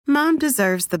Mom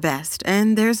deserves the best,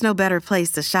 and there's no better place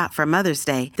to shop for Mother's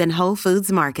Day than Whole Foods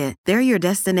Market. They're your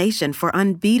destination for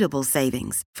unbeatable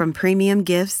savings, from premium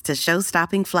gifts to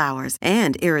show-stopping flowers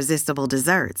and irresistible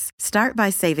desserts. Start by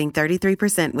saving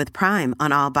 33% with Prime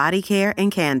on all body care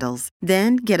and candles.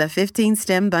 Then get a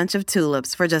 15-stem bunch of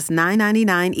tulips for just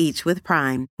 $9.99 each with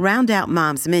Prime. Round out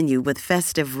Mom's menu with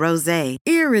festive rosé,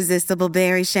 irresistible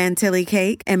berry chantilly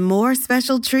cake, and more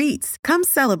special treats. Come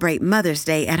celebrate Mother's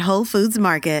Day at Whole Foods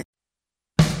Market.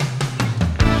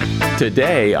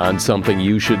 Today on Something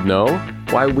You Should Know,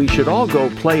 why we should all go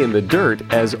play in the dirt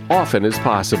as often as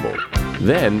possible.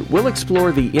 Then we'll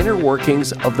explore the inner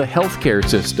workings of the healthcare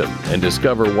system and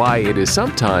discover why it is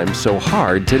sometimes so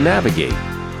hard to navigate.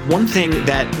 One thing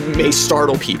that may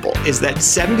startle people is that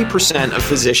 70% of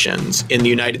physicians in the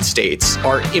United States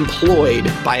are employed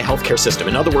by a healthcare system.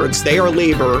 In other words, they are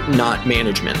labor, not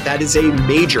management. That is a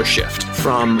major shift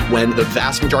from when the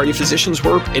vast majority of physicians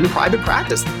were in private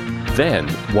practice. Then,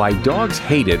 why dogs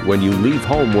hate it when you leave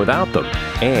home without them,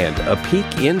 and a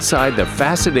peek inside the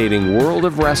fascinating world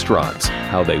of restaurants,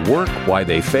 how they work, why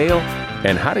they fail,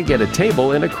 and how to get a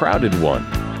table in a crowded one.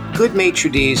 Good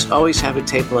maitre d's always have a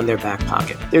table in their back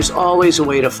pocket. There's always a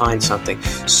way to find something.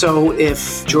 So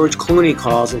if George Clooney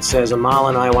calls and says, Amal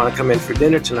and I want to come in for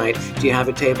dinner tonight, do you have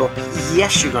a table?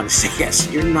 Yes, you're going to say yes.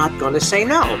 You're not going to say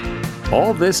no.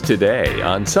 All this today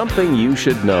on Something You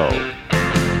Should Know.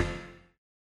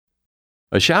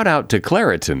 A shout out to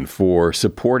Claritin for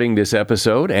supporting this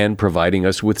episode and providing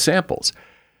us with samples.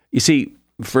 You see,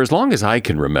 for as long as I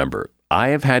can remember, I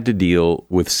have had to deal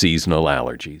with seasonal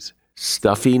allergies.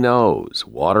 Stuffy nose,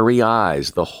 watery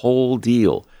eyes, the whole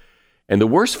deal. And the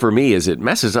worst for me is it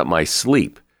messes up my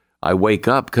sleep. I wake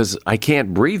up because I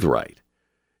can't breathe right.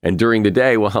 And during the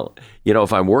day, well,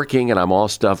 if I'm working and I'm all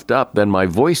stuffed up, then my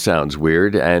voice sounds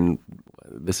weird, and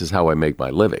this is how I make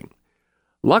my living.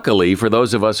 Luckily, for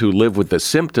those of us who live with the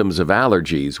symptoms of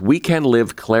allergies, we can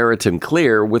live Claritin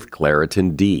Clear with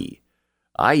Claritin D.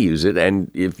 I use it,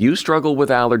 and if you struggle with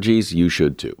allergies, you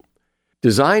should too.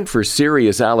 Designed for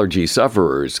serious allergy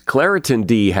sufferers, Claritin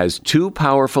D has 2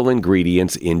 powerful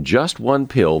ingredients in just one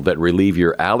pill that relieve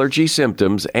your allergy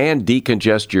symptoms and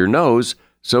decongest your nose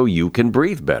so you can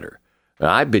breathe better.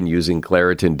 I've been using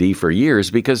Claritin D for years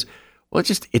because,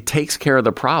 it takes care of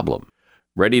the problem.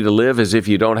 Ready to live as if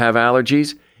you don't have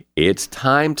allergies? It's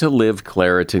time to live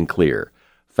Claritin Clear.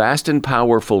 Fast and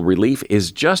powerful relief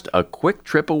is just a quick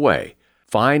trip away.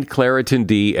 Find Claritin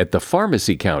D at the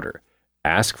pharmacy counter.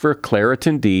 Ask for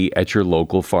Claritin D at your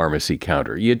local pharmacy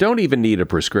counter. You don't even need a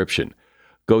prescription.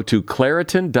 Go to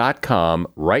Claritin.com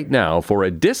right now for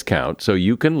a discount so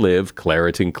you can live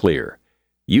Claritin Clear.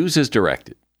 Use as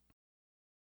directed.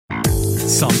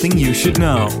 Something you should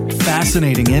know.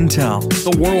 Fascinating intel,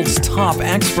 the world's top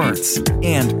experts,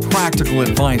 and practical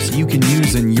advice you can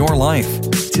use in your life.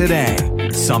 Today,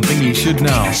 Something You Should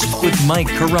Know with Mike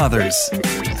Carruthers.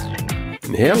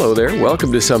 Hello there.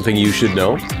 Welcome to Something You Should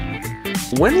Know.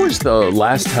 When was the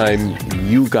last time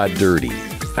you got dirty?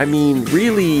 I mean,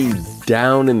 really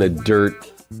down in the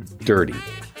dirt, dirty.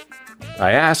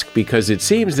 I ask because it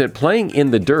seems that playing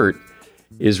in the dirt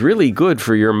is really good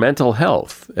for your mental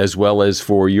health, as well as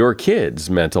for your kids'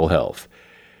 mental health.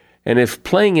 And if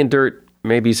playing in dirt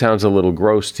maybe sounds a little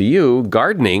gross to you,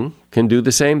 gardening can do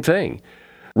the same thing.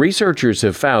 Researchers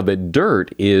have found that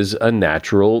dirt is a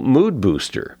natural mood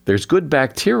booster. There's good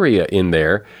bacteria in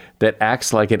there that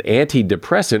acts like an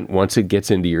antidepressant once it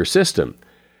gets into your system.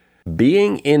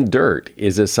 Being in dirt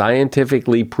is a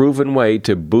scientifically proven way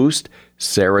to boost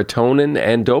serotonin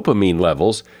and dopamine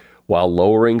levels while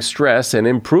lowering stress and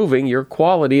improving your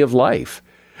quality of life.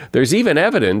 There's even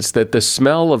evidence that the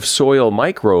smell of soil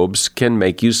microbes can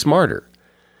make you smarter.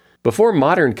 Before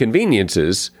modern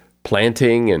conveniences,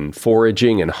 planting and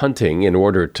foraging and hunting in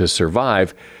order to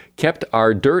survive kept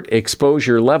our dirt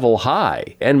exposure level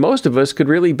high, and most of us could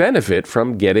really benefit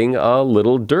from getting a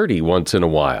little dirty once in a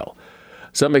while.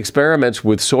 Some experiments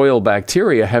with soil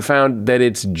bacteria have found that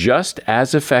it's just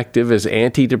as effective as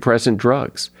antidepressant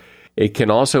drugs. It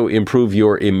can also improve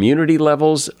your immunity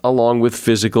levels along with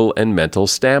physical and mental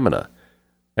stamina.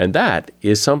 And that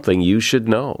is something you should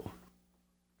know.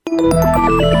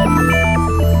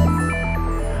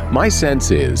 My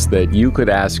sense is that you could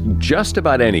ask just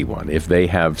about anyone if they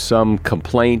have some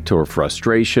complaint or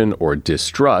frustration or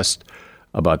distrust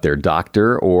about their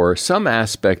doctor or some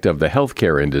aspect of the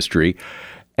healthcare industry,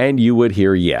 and you would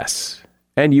hear yes.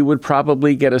 And you would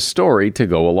probably get a story to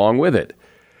go along with it.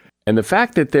 And the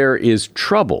fact that there is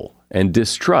trouble and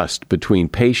distrust between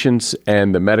patients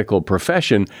and the medical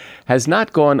profession has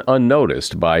not gone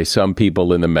unnoticed by some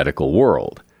people in the medical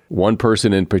world. one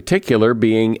person in particular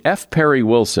being F. Perry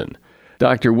Wilson.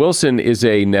 Dr. Wilson is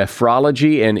a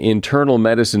nephrology and internal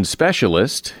medicine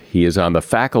specialist. He is on the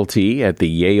faculty at the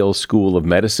Yale School of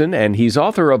Medicine, and he's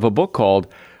author of a book called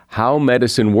How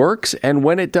Medicine Works and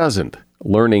When It Doesn't,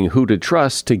 Learning Who to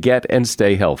Trust to Get and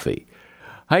Stay Healthy.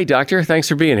 Hi, Doctor. Thanks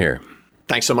for being here.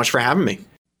 Thanks so much for having me.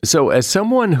 So as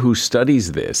someone who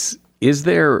studies this, is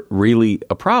there really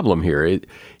a problem here?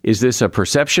 Is this a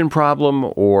perception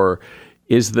problem, or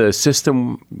is the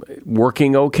system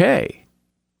working okay?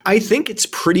 I think it's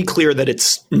pretty clear that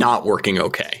it's not working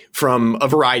okay from a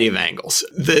variety of angles.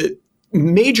 The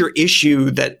major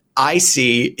issue that I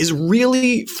see is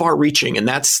really far-reaching, and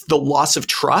that's the loss of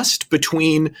trust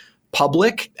between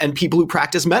public and people who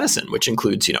practice medicine, which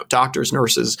includes, doctors,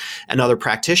 nurses, and other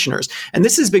practitioners. And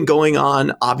this has been going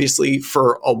on, obviously,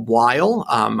 for a while.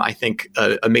 I think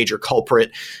a major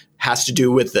culprit has to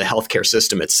do with the healthcare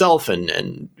system itself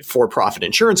and for-profit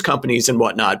insurance companies and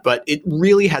whatnot. But it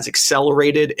really has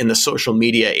accelerated in the social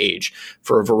media age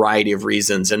for a variety of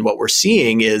reasons. And what we're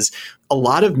seeing is a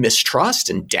lot of mistrust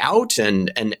and doubt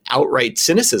and outright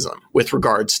cynicism with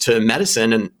regards to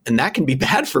medicine. And that can be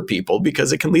bad for people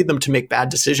because it can lead them to make bad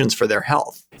decisions for their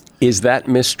health. Is that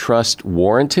mistrust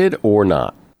warranted or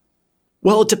not?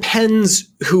 Well, it depends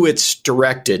who it's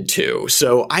directed to.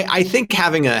 So I think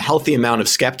having a healthy amount of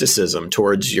skepticism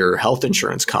towards your health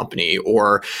insurance company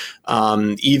or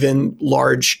even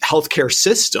large healthcare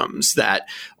systems that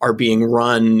are being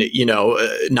run,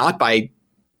 not by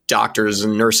doctors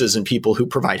and nurses and people who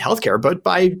provide healthcare, but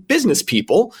by business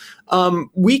people,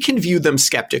 we can view them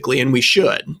skeptically, and we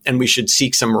should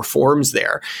seek some reforms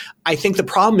there. I think the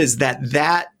problem is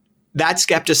that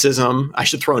skepticism, I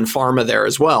should throw in pharma there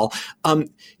as well,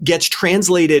 gets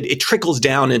translated, it trickles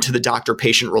down into the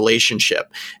doctor-patient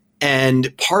relationship.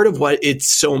 And part of what it's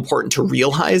so important to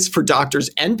realize for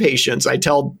doctors and patients, I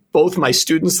tell both my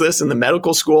students this in the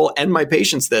medical school and my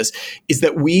patients this, is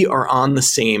that we are on the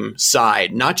same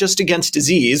side, not just against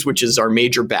disease, which is our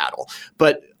major battle,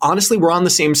 but honestly, we're on the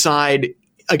same side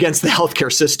against the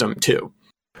healthcare system too.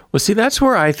 Well, see, that's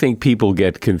where I think people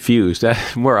get confused,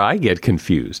 where I get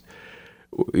confused.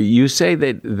 You say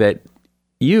that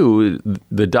you,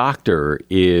 the doctor,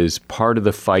 is part of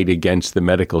the fight against the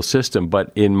medical system,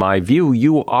 but in my view,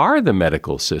 you are the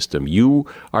medical system. You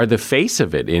are the face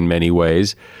of it in many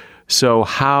ways. So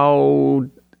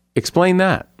explain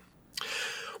that?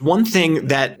 One thing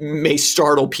that may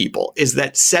startle people is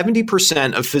that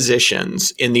 70% of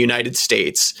physicians in the United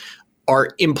States are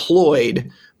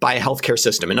employed by a healthcare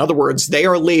system. In other words, they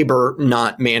are labor,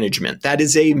 not management. That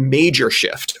is a major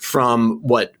shift from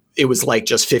what it was like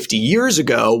just 50 years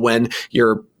ago when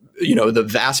the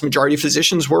vast majority of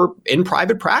physicians were in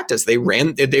private practice. They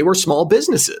were small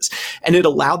businesses, and it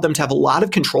allowed them to have a lot of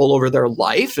control over their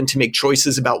life and to make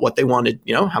choices about what they wanted,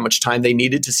 how much time they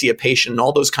needed to see a patient and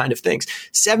all those kind of things.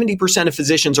 70% of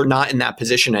physicians are not in that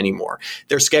position anymore.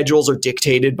 Their schedules are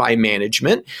dictated by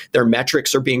management. Their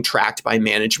metrics are being tracked by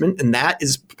management. And that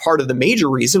is part of the major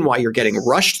reason why you're getting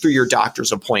rushed through your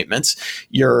doctor's appointments.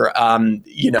 You're,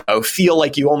 feel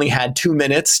like you only had 2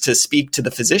 minutes to speak to the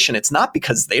physician. It's not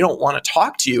because they don't want to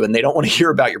talk to you and they don't want to hear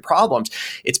about your problems.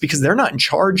 It's because they're not in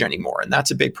charge anymore. And that's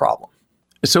a big problem.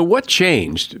 So what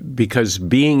changed? Because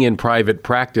being in private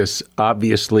practice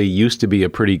obviously used to be a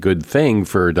pretty good thing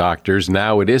for doctors.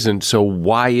 Now it isn't. So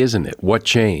why isn't it? What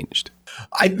changed?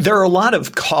 There are a lot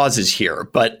of causes here,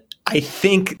 but I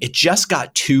think it just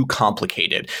got too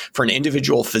complicated for an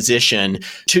individual physician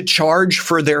to charge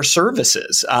for their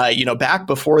services. Back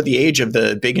before the age of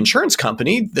the big insurance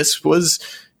company, this was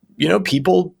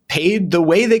people paid the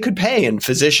way they could pay, and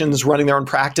physicians running their own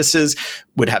practices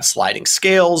would have sliding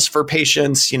scales for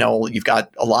patients. You've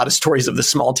got a lot of stories of the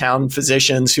small town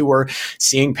physicians who were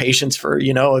seeing patients for,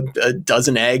 a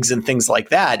dozen eggs and things like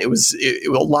that. It was a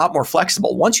lot more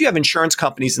flexible. Once you have insurance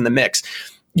companies in the mix,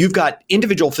 you've got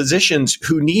individual physicians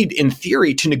who need, in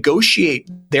theory, to negotiate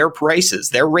their prices,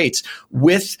 their rates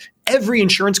with every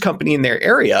insurance company in their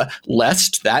area,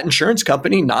 lest that insurance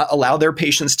company not allow their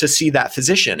patients to see that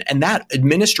physician. And that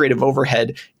administrative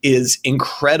overhead is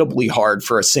incredibly hard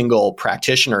for a single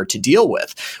practitioner to deal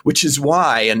with, which is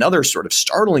why another sort of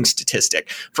startling statistic,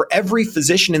 for every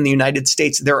physician in the United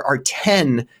States, there are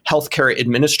 10 healthcare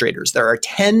administrators. There are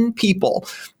 10 people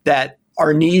that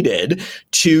are needed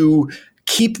to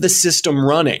keep the system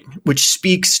running, which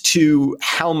speaks to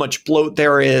how much bloat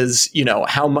there is,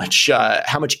 how much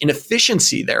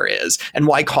inefficiency there is, and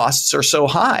why costs are so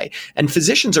high. And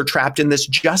physicians are trapped in this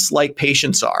just like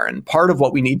patients are. And part of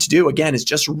what we need to do, again, is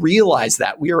just realize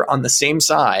that we are on the same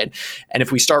side. And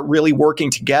if we start really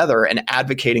working together and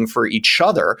advocating for each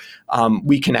other,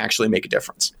 we can actually make a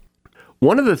difference.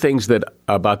 One of the things that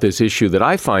about this issue that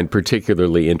I find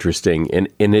particularly interesting, and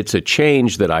it's a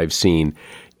change that I've seen,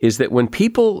 is that when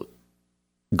people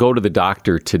go to the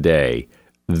doctor today,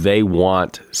 they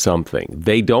want something.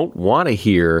 They don't want to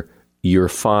hear, "You're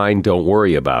fine, don't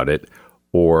worry about it,"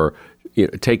 or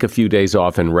 "Take a few days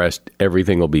off and rest,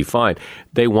 everything will be fine."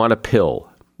 They want a pill.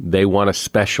 They want a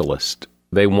specialist.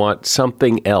 They want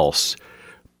something else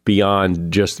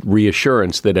beyond just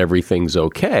reassurance that everything's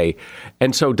okay.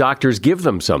 And so doctors give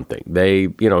them something. They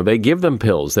give them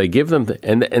pills. They give them,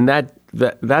 and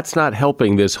that's not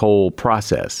helping this whole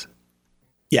process.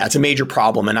 Yeah, it's a major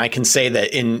problem. And I can say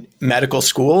that in medical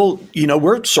school,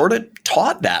 we're sort of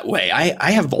taught that way. I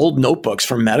have old notebooks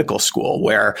from medical school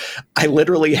where I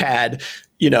literally had,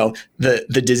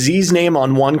 the disease name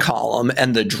on one column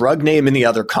and the drug name in the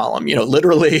other column.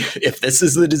 Literally, if this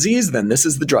is the disease, then this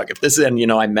is the drug. If this is,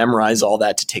 and I memorize all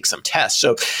that to take some tests.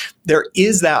 So there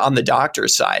is that on the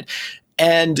doctor's side.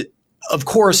 And of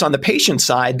course, on the patient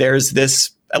side, there's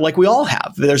this, like we all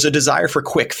have, there's a desire for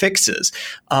quick fixes.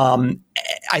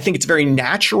 I think it's very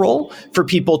natural for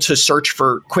people to search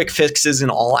for quick fixes in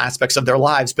all aspects of their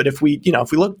lives. But if we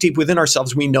look deep within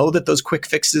ourselves, we know that those quick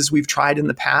fixes we've tried in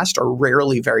the past are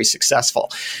rarely very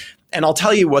successful. And I'll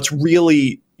tell you what's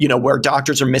really, where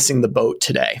doctors are missing the boat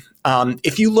today.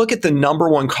 If you look at the number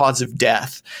one cause of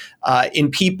death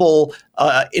in people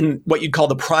in what you'd call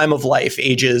the prime of life,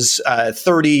 ages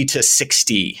 30 to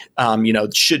 60,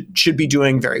 should be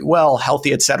doing very well,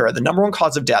 healthy, et cetera. The number one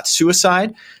cause of death: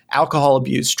 suicide, alcohol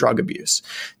abuse, drug abuse.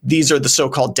 These are the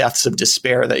so-called deaths of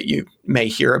despair that you may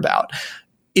hear about.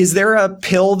 Is there a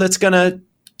pill that's going to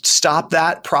stop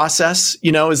that process?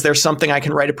 Is there something I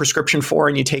can write a prescription for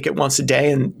and you take it once a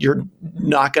day and you're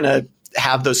not going to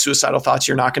have those suicidal thoughts?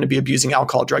 You're not going to be abusing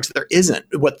alcohol, drugs? There isn't.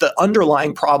 What the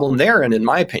underlying problem there, and in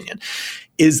my opinion,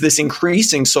 is this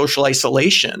increasing social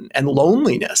isolation and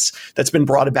loneliness that's been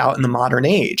brought about in the modern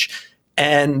age.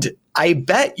 And I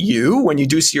bet you, when you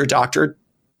do see your doctor,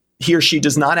 he or she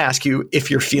does not ask you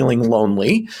if you're feeling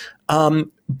lonely.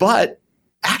 But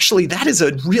actually, that is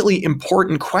a really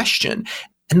important question.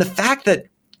 And the fact that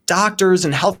doctors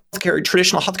and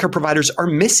traditional healthcare providers are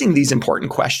missing these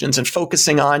important questions and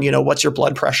focusing on, what's your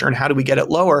blood pressure and how do we get it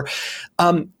lower,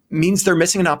 means they're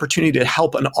missing an opportunity to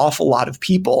help an awful lot of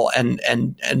people. And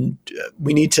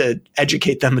we need to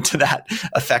educate them to that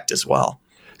effect as well.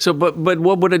 So, but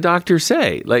what would a doctor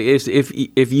say? Like,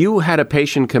 if you had a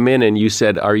patient come in and you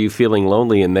said, "Are you feeling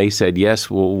lonely?" and they said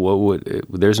yes, well,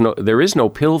 there is no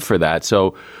pill for that.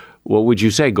 So, what would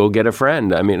you say? Go get a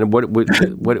friend. I mean, what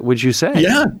would you say?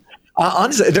 Yeah.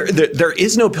 Honestly, there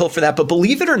is no pill for that. But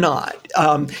believe it or not,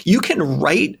 you can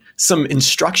write some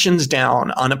instructions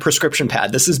down on a prescription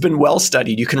pad. This has been well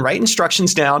studied. You can write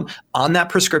instructions down on that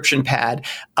prescription pad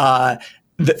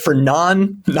for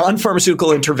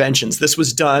non-pharmaceutical interventions. This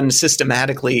was done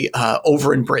systematically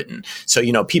over in Britain.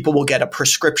 So, people will get a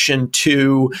prescription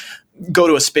to go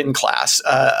to a spin class,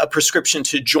 a prescription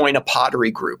to join a pottery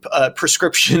group, a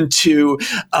prescription to,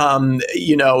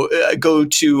 go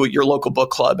to your local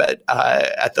book club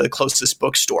at the closest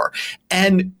bookstore.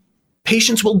 And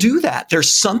patients will do that.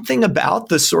 There's something about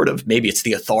the sort of, maybe it's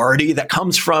the authority that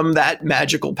comes from that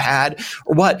magical pad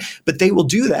or what, but they will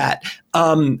do that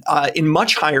in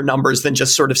much higher numbers than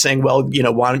just sort of saying, well,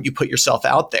 why don't you put yourself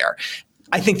out there?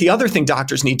 I think the other thing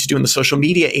doctors need to do in the social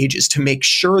media age is to make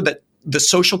sure that the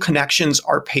social connections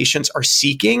our patients are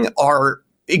seeking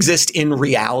exist in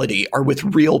reality, are with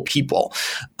real people.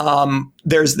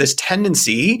 There's this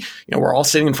tendency, we're all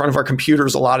sitting in front of our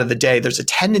computers a lot of the day. There's a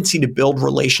tendency to build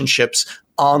relationships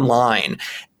online.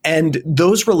 And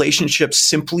those relationships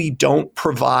simply don't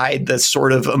provide the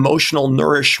sort of emotional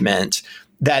nourishment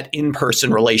that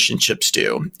in-person relationships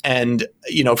do. And,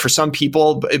 for some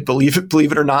people, believe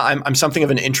it or not, I'm something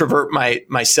of an introvert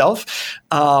myself.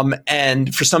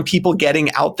 And for some people,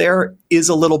 getting out there is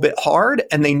a little bit hard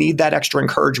and they need that extra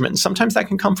encouragement. And sometimes that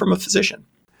can come from a physician.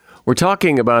 We're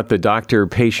talking about the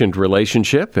doctor-patient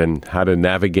relationship and how to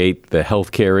navigate the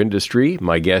healthcare industry.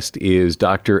 My guest is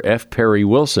Dr. F. Perry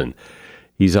Wilson.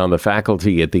 He's on the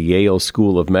faculty at the Yale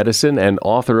School of Medicine and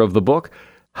author of the book,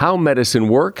 How Medicine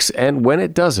Works and When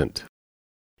It Doesn't.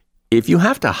 If you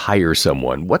have to hire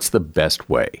someone, what's the best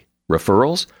way?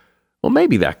 Referrals? Well,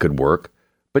 maybe that could work.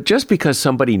 But just because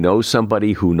somebody knows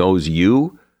somebody who knows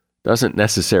you doesn't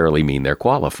necessarily mean they're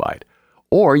qualified.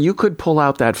 Or you could pull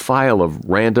out that file of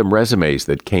random resumes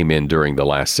that came in during the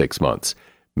last 6 months.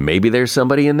 Maybe there's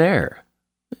somebody in there.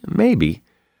 Maybe.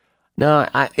 Now,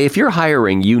 if you're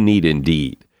hiring, you need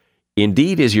Indeed.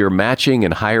 Indeed is your matching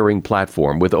and hiring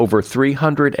platform with over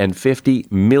 350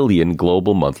 million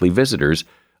global monthly visitors,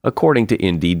 according to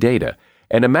Indeed data.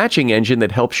 and a matching engine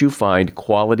that helps you find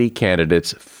quality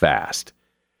candidates fast.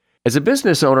 As a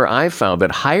business owner, I've found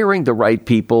that hiring the right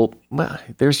people, well,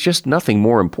 there's just nothing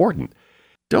more important.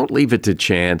 Don't leave it to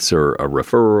chance or a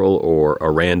referral or a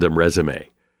random resume.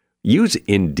 Use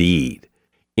Indeed.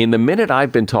 In the minute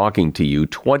I've been talking to you,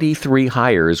 23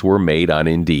 hires were made on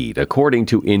Indeed, according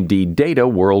to Indeed data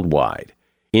worldwide.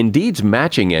 Indeed's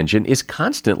matching engine is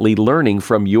constantly learning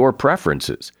from your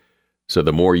preferences. So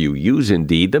the more you use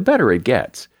Indeed, the better it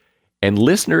gets. And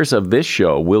listeners of this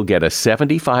show will get a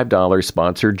 $75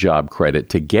 sponsored job credit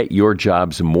to get your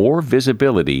jobs more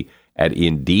visibility at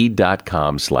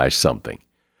Indeed.com/something.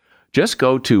 Just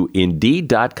go to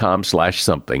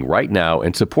Indeed.com/something right now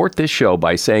and support this show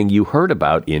by saying you heard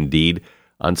about Indeed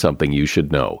on Something You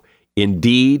Should Know.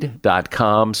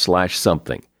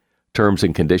 Indeed.com/something. Terms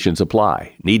and conditions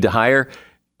apply. Need to hire?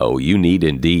 Oh, you need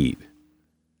Indeed.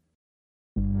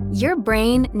 Your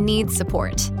brain needs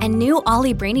support, and new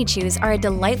Ollie Brainy Chews are a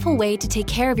delightful way to take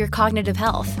care of your cognitive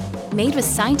health. Made with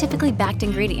scientifically backed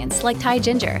ingredients like Thai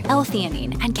ginger,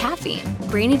 L-theanine, and caffeine,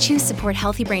 Brainy Chews support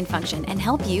healthy brain function and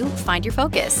help you find your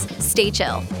focus, stay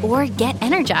chill, or get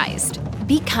energized.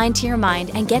 Be kind to your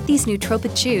mind and get these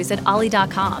nootropic chews at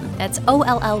Ollie.com. That's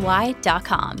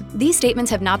OLLY.com. These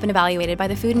statements have not been evaluated by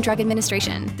the Food and Drug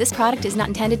Administration. This product is not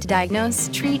intended to diagnose,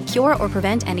 treat, cure, or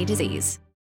prevent any disease.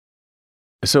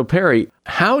 So, Perry,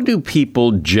 how do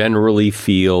people generally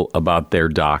feel about their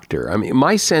doctor? I mean,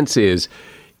 my sense is,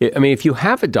 if you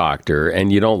have a doctor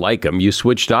and you don't like them, you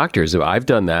switch doctors. I've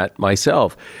done that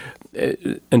myself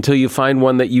until you find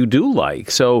one that you do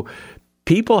like. So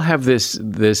people have this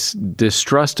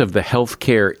distrust of the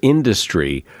healthcare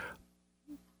industry,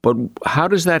 but how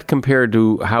does that compare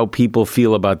to how people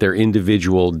feel about their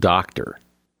individual doctor?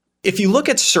 If you look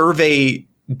at survey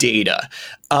data,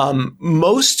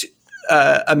 most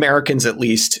Americans, at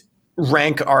least,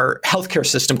 rank our healthcare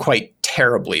system quite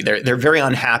terribly. They're very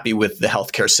unhappy with the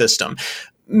healthcare system.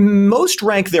 Most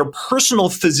rank their personal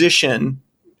physician,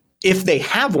 if they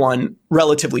have one,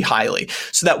 relatively highly.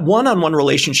 So that one-on-one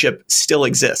relationship still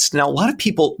exists. Now, a lot of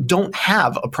people don't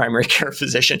have a primary care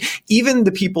physician. Even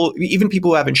people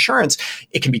who have insurance,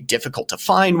 it can be difficult to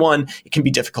find one. It can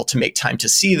be difficult to make time to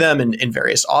see them in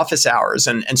various office hours.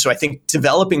 And so I think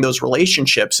developing those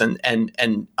relationships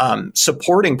and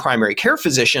supporting primary care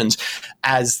physicians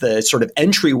as the sort of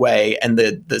entryway and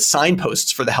the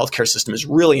signposts for the healthcare system is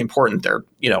really important. They're,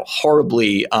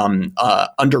 horribly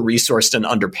under-resourced and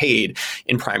underpaid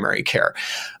in primary care.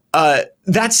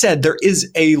 That said, there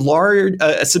is a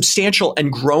substantial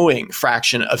and growing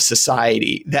fraction of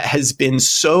society that has been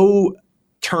so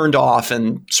turned off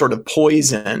and sort of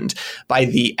poisoned by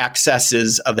the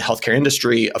excesses of the healthcare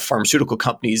industry, of pharmaceutical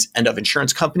companies, and of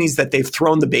insurance companies that they've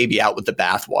thrown the baby out with the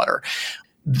bathwater.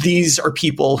 These are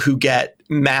people who get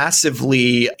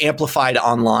massively amplified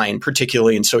online,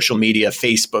 particularly in social media,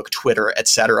 Facebook, Twitter, et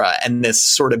cetera, and this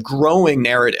sort of growing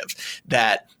narrative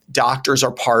that doctors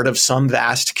are part of some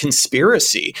vast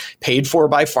conspiracy paid for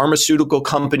by pharmaceutical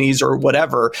companies or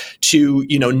whatever to,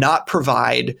 not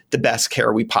provide the best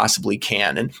care we possibly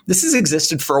can. And this has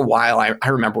existed for a while. I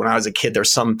remember when I was a kid,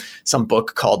 there's some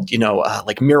book called,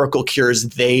 like Miracle Cures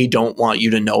They Don't Want You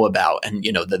to Know About. And,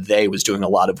 the they was doing a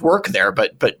lot of work there,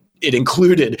 but it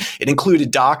included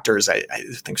doctors. I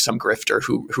think some grifter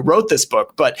who wrote this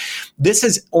book, but this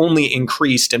has only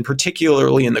increased, and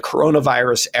particularly in the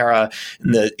coronavirus era,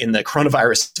 in the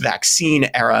coronavirus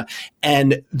vaccine era,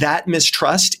 and that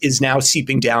mistrust is now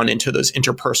seeping down into those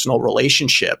interpersonal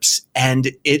relationships,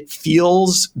 and it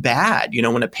feels bad.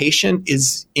 When a patient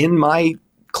is in my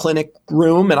clinic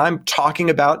room and I'm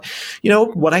talking about,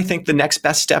 what I think the next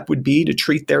best step would be to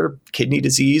treat their kidney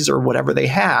disease or whatever they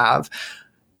have.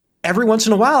 Every once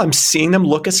in a while, I'm seeing them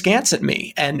look askance at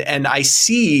me, and I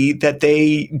see that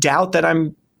they doubt that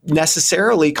I'm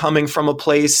necessarily coming from a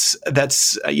place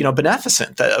that's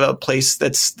beneficent, a place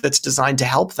that's designed to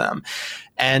help them.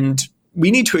 And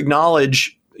we need to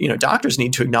acknowledge, doctors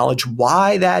need to acknowledge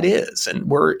why that is, and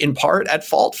we're in part at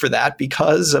fault for that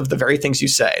because of the very things you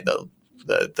say,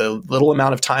 the little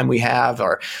amount of time we have,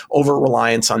 our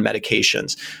over-reliance on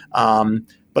medications.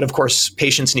 But of course,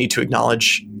 patients need to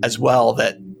acknowledge as well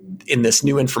that in this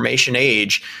new information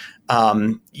age,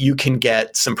 you can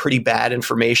get some pretty bad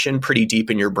information pretty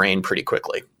deep in your brain pretty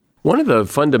quickly. One of the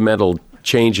fundamental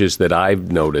changes that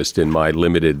I've noticed in my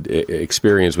limited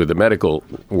experience with the medical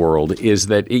world is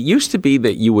that it used to be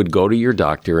that you would go to your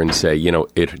doctor and say,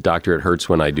 doctor, it hurts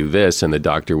when I do this. And the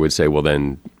doctor would say, well,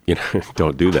 then,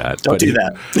 don't do that. Don't do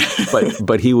that.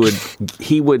 but he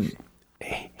would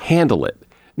handle it.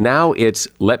 Now it's,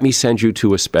 let me send you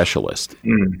to a specialist.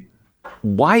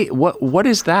 Why? What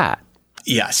is that?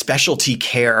 Yeah, specialty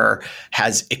care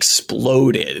has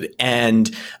exploded.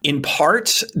 And in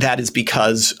part, that is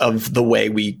because of the way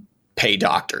we pay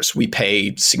doctors. We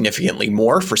pay significantly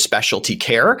more for specialty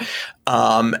care.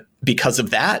 Because of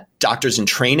that, doctors in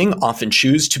training often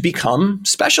choose to become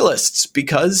specialists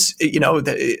because, you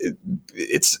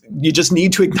just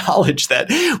need to acknowledge that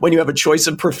when you have a choice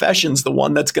of professions, the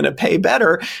one that's going to pay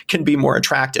better can be more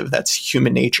attractive. That's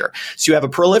human nature. So you have a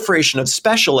proliferation of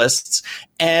specialists,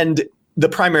 and the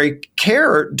primary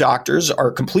care doctors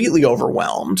are completely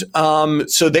overwhelmed.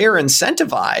 So they are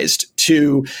incentivized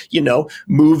to,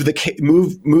 move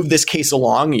this case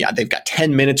along. Yeah, they've got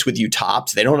 10 minutes with you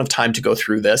tops. They don't have time to go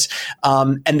through this.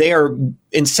 And they are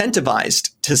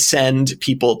incentivized to send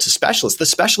people to specialists. The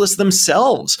specialists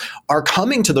themselves are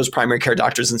coming to those primary care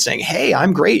doctors and saying, hey,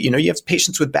 I'm great. You have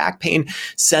patients with back pain,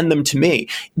 send them to me.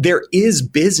 There is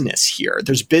business here.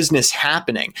 There's business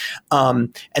happening.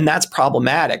 And that's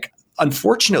problematic.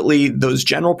 Unfortunately, those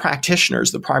general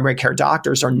practitioners, the primary care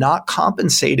doctors, are not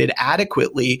compensated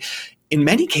adequately in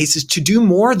many cases to do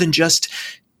more than just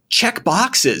check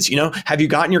boxes. Have you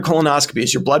gotten your colonoscopy?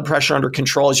 Is your blood pressure under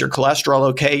control? Is your cholesterol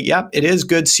okay? Yep, it is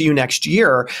good. See you next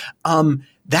year.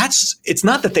 It's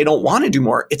not that they don't want to do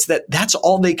more. It's that that's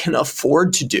all they can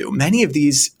afford to do. Many of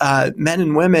these men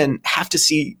and women have to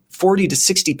see 40 to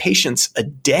 60 patients a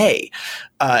day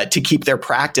to keep their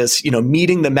practice,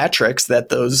 meeting the metrics that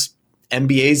those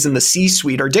MBAs in the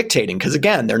C-suite are dictating. Because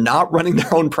again, they're not running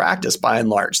their own practice by and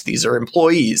large. These are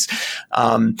employees.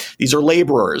 These are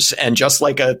laborers. And just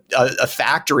like a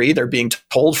factory, they're being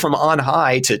told from on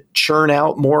high to churn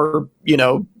out more,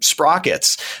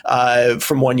 sprockets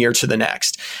from one year to the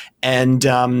next. And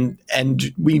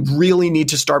we really need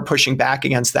to start pushing back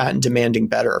against that and demanding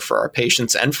better for our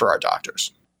patients and for our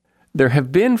doctors. There have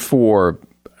been, for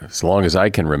as long as I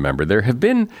can remember, there have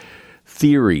been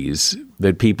theories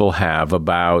that people have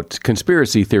about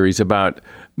conspiracy theories about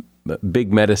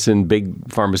big medicine, big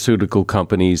pharmaceutical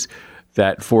companies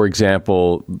that, for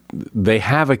example, they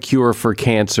have a cure for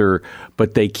cancer,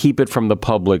 but they keep it from the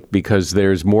public because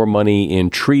there's more money in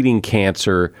treating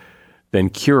cancer than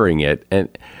curing it.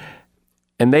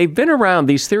 And they've been around,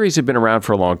 these theories have been around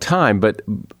for a long time, but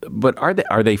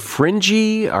are they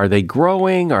fringy? Are they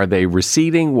growing? Are they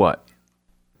receding? What?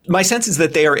 My sense is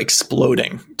that they are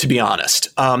exploding, to be honest.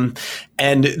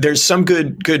 And there's some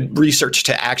good research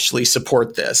to actually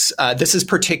support this. This is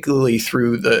particularly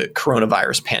through the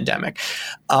coronavirus pandemic.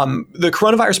 The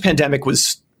coronavirus pandemic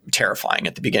was terrifying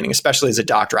at the beginning, especially as a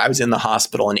doctor. I was in the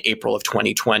hospital in April of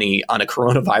 2020 on a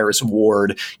coronavirus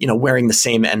ward, wearing the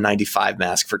same N95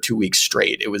 mask for 2 weeks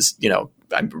straight. It was,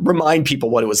 I remind people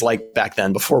what it was like back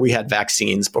then, before we had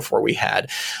vaccines, before we had,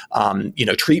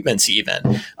 treatments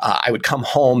even. I would come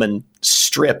home and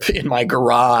strip in my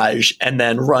garage and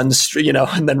then run straight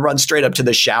up to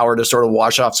the shower to sort of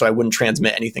wash off so I wouldn't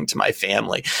transmit anything to my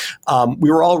family.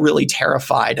 We were all really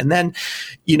terrified. And then,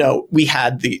 we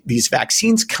had these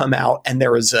vaccines come out, and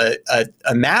there was a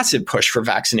massive push for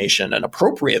vaccination, and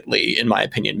appropriately, in my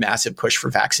opinion, massive push for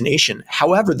vaccination.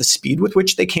 However, the speed with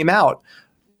which they came out,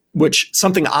 which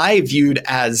something I viewed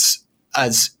as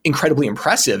incredibly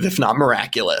impressive, if not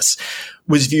miraculous,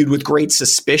 was viewed with great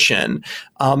suspicion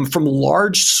from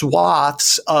large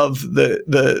swaths of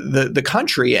the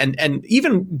country, and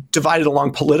even divided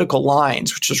along political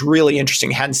lines, which was really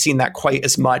interesting. Hadn't seen that quite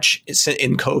as much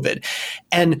in COVID.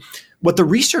 And what the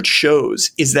research shows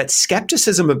is that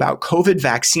skepticism about COVID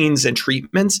vaccines and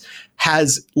treatments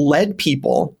has led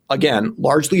people, again,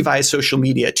 largely via social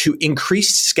media, to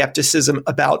increased skepticism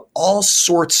about all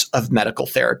sorts of medical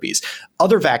therapies.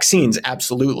 Other vaccines,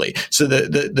 absolutely. So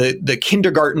the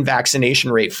kindergarten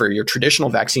vaccination rate for your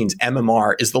traditional vaccines,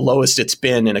 MMR, is the lowest it's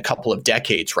been in a couple of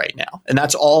decades right now. And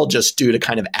that's all just due to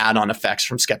kind of add-on effects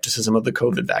from skepticism of the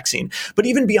COVID vaccine. But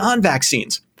even beyond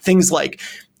vaccines, things like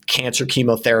cancer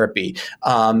chemotherapy,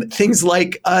 things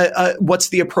like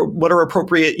what are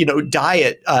appropriate,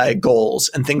 diet goals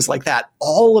and things like that.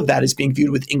 All of that is being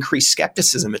viewed with increased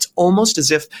skepticism. It's almost as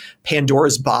if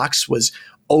Pandora's box was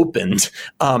opened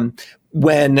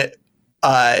when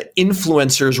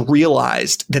influencers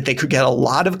realized that they could get a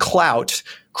lot of clout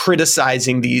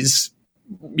criticizing these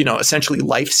essentially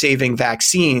life-saving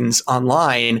vaccines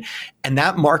online, and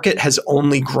that market has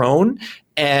only grown.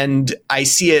 And I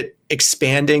see it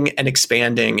expanding and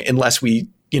expanding unless we,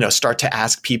 start to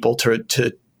ask people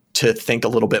to think a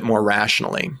little bit more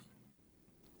rationally.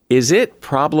 Is it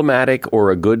problematic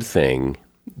or a good thing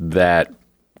that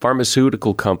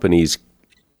pharmaceutical companies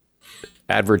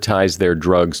advertise their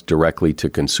drugs directly to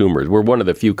consumers? We're one of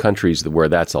the few countries where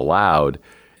that's allowed.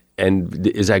 And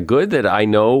is that good that I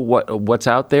know what's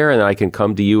out there and I can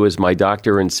come to you as my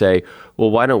doctor and say,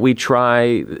 well, why don't we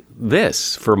try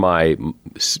this for my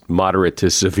moderate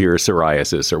to severe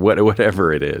psoriasis or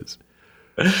whatever it is?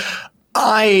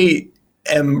 I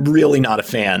am really not a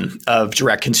fan of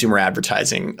direct consumer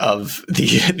advertising of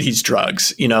these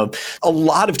drugs. You know, a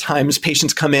lot of times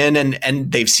patients come in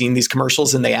and they've seen these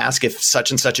commercials and they ask if such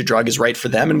and such a drug is right for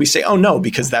them. And we say, oh, no,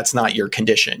 because that's not your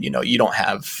condition. You know, you don't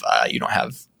have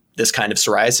this kind of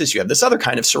psoriasis. You have this other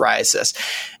kind of psoriasis.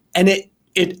 And it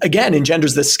again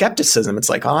engenders this skepticism. It's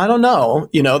like, oh, I don't know.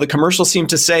 You know, the commercials seem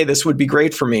to say this would be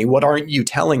great for me. What aren't you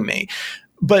telling me?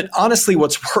 But honestly,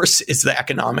 what's worse is the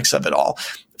economics of it all.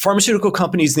 Pharmaceutical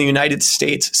companies in the United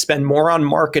States spend more on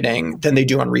marketing than they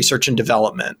do on research and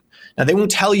development. Now, they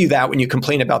won't tell you that when you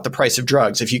complain about the price of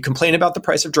drugs. If you complain about the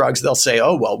price of drugs, they'll say,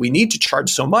 oh, well, we need to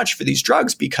charge so much for these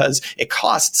drugs because it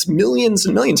costs millions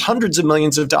and millions, hundreds of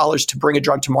millions of dollars to bring a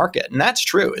drug to market. And that's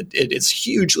true. It is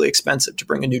hugely expensive to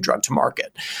bring a new drug to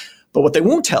market. But what they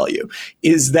won't tell you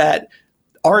is that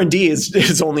R&D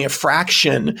is only a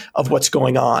fraction of what's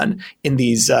going on in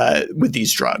these with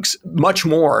these drugs. Much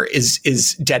more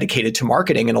is dedicated to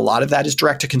marketing, and a lot of that is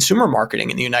direct to consumer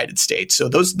marketing in the United States. So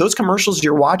those commercials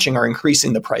you're watching are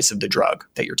increasing the price of the drug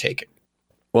that you're taking.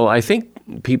 Well, I think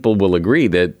people will agree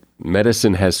that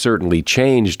medicine has certainly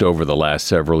changed over the last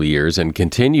several years and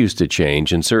continues to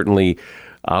change, and certainly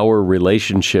our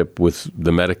relationship with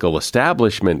the medical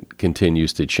establishment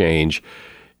continues to change.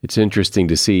 It's interesting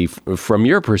to see from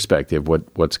your perspective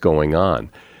what's going on.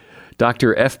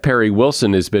 Dr. F. Perry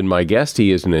Wilson has been my guest.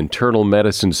 He is an internal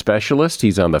medicine specialist.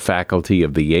 He's on the faculty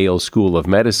of the Yale School of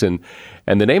Medicine.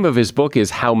 And the name of his book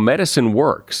is How Medicine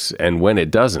Works and When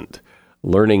It Doesn't,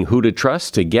 Learning Who to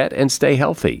Trust to Get and Stay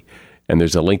Healthy. And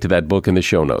there's a link to that book in the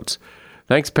show notes.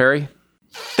 Thanks, Perry.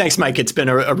 Thanks, Mike. It's been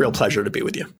a real pleasure to be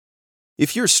with you.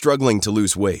 If you're struggling to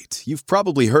lose weight, you've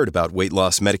probably heard about weight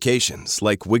loss medications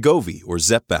like Wegovy or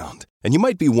Zepbound, and you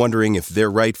might be wondering if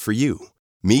they're right for you.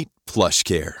 Meet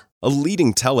PlushCare, a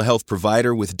leading telehealth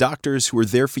provider with doctors who are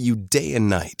there for you day and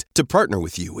night to partner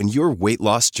with you in your weight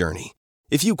loss journey.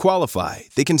 If you qualify,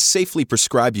 they can safely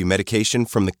prescribe you medication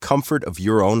from the comfort of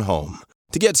your own home.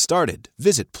 To get started,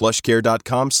 visit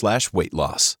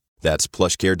plushcare.com/weightloss. That's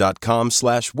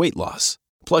plushcare.com/weightloss.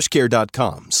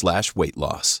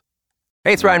 plushcare.com/weightloss.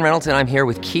 Hey, it's Ryan Reynolds, and I'm here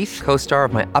with Keith, co-star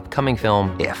of my upcoming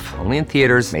film, If, only in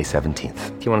theaters May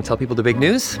 17th. Do you want to tell people the big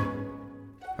news?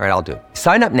 All right, I'll do it.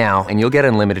 Sign up now and you'll get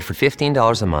unlimited for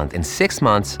 $15 a month and 6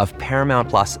 months of Paramount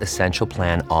Plus Essential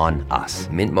Plan on us.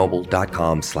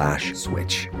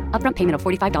 MintMobile.com/switch. Upfront payment of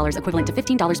 $45 equivalent to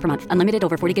 $15 per month. Unlimited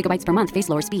over 40 gigabytes per month. Face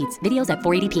lower speeds. Videos at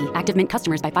 480p. Active Mint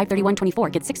customers by 531.24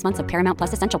 get 6 months of Paramount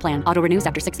Plus Essential Plan. Auto renews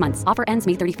after 6 months. Offer ends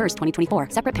May 31st, 2024.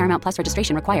 Separate Paramount Plus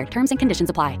registration required. Terms and conditions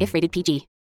apply if rated PG.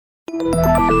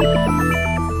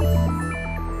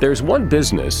 There's one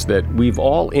business that we've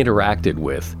all interacted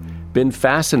with, been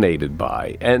fascinated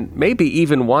by, and maybe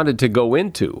even wanted to go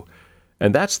into,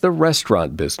 and that's the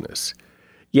restaurant business.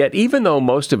 Yet even though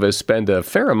most of us spend a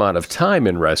fair amount of time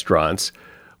in restaurants,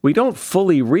 we don't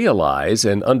fully realize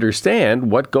and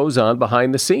understand what goes on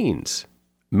behind the scenes.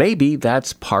 Maybe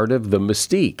that's part of the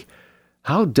mystique.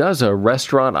 How does a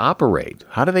restaurant operate?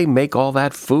 How do they make all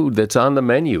that food that's on the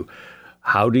menu?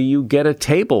 How do you get a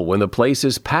table when the place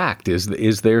is packed?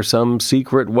 Is there some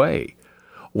secret way?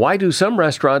 Why do some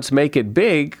restaurants make it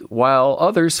big while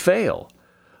others fail?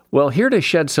 Well, here to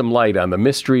shed some light on the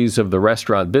mysteries of the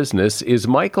restaurant business is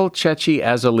Michael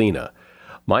Cecchi-Azzolina.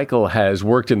 Michael has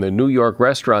worked in the New York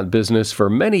restaurant business for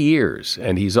many years,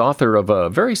 and he's author of a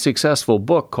very successful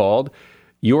book called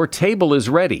Your Table is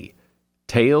Ready,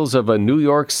 Tales of a New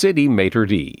York City Maitre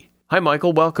d'. Hi,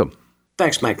 Michael. Welcome.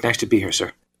 Thanks, Mike. Nice to be here,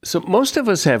 sir. So most of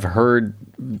us have heard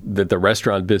that the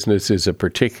restaurant business is a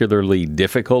particularly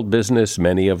difficult business.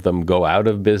 Many of them go out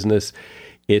of business.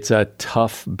 It's a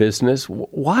tough business.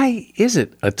 Why is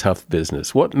it a tough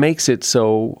business? What makes it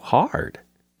so hard?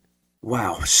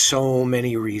 Wow, so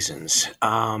many reasons.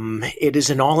 It is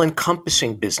an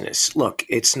all-encompassing business. Look,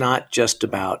 it's not just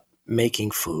about making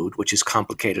food, which is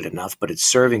complicated enough, but it's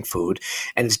serving food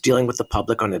and it's dealing with the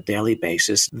public on a daily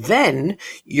basis. Then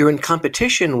you're in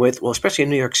competition with, well, especially in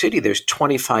New York City, there's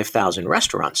 25,000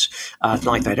 restaurants. It's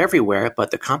not like that everywhere,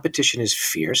 but the competition is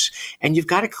fierce and you've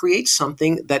got to create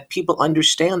something that people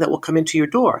understand that will come into your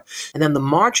door. And then the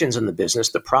margins in the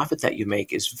business, the profit that you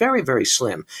make is very, very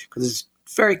slim because it's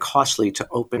very costly to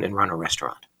open and run a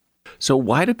restaurant. So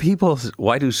why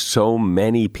do so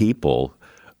many people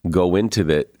go into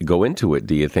it,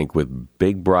 do you think, with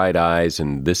big, bright eyes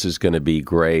and this is going to be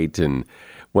great, and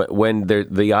when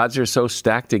the odds are so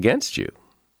stacked against you?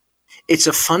 It's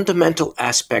a fundamental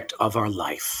aspect of our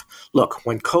life. Look,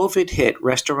 when COVID hit,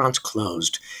 restaurants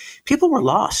closed. People were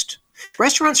lost.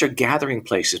 Restaurants are gathering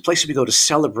places we go to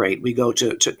celebrate, we go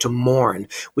to mourn,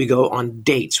 we go on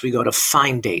dates, we go to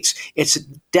find dates. It's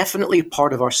definitely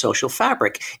part of our social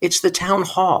fabric. It's the town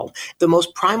hall. The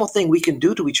most primal thing we can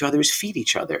do to each other is feed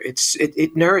each other.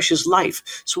 It nourishes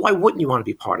life. So why wouldn't you want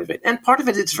to be part of it? And part of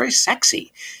it, it's very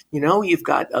sexy. You've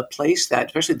got a place that,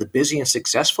 especially the busy and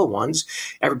successful ones,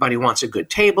 everybody wants a good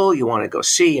table. You want to go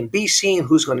see and be seen,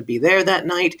 who's going to be there that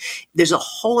night. There's a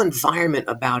whole environment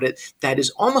about it that is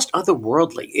almost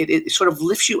otherworldly. It sort of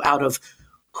lifts you out of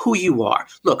who you are.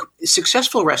 Look,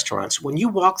 successful restaurants, when you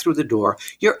walk through the door,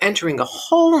 you're entering a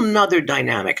whole nother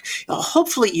dynamic.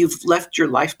 Hopefully you've left your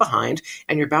life behind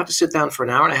and you're about to sit down for an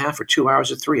hour and a half or 2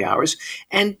 hours or 3 hours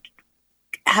and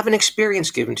have an experience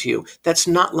given to you that's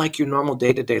not like your normal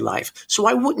day-to-day life. So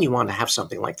why wouldn't you want to have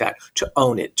something like that, to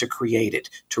own it, to create it,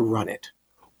 to run it?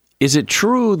 Is it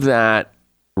true that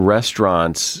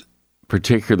restaurants,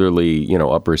 particularly,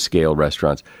 upper scale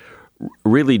restaurants,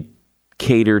 really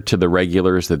cater to the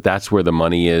regulars, that's where the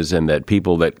money is, and that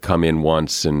people that come in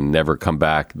once and never come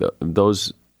back,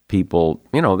 those people,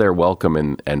 they're welcome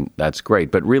and that's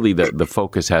great. But really the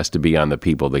focus has to be on the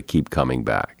people that keep coming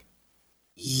back.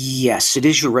 Yes, it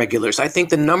is your regulars. I think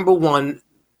the number one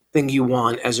thing you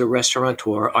want as a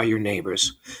restaurateur are your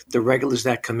neighbors, the regulars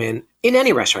that come in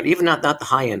any restaurant, even not the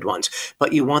high-end ones,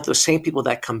 but you want those same people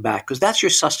that come back because that's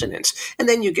your sustenance. And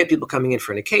then you get people coming in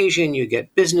for an occasion, you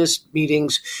get business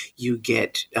meetings, you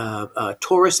get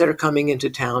tourists that are coming into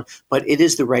town, but it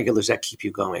is the regulars that keep you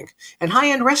going. And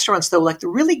high-end restaurants, though, like the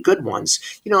really good ones,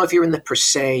 if you're in the Per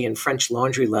Se and French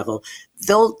Laundry level,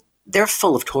 they're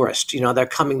full of tourists, they're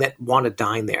coming that want to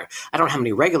dine there. I don't know how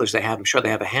many regulars they have. I'm sure they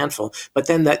have a handful, but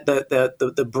then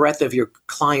the breadth of your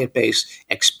client base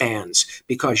expands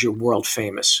because you're world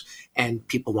famous and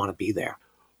people want to be there.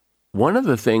 One of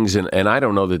the things, and I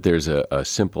don't know that there's a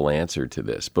simple answer to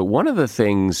this, but one of the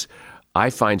things I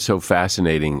find so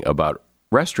fascinating about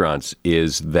restaurants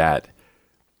is that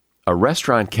a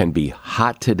restaurant can be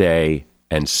hot today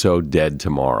and so dead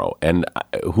tomorrow. And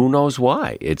who knows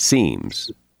why, it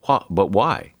seems. But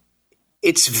why?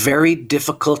 It's very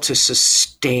difficult to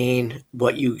sustain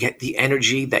what you get, the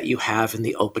energy that you have in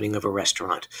the opening of a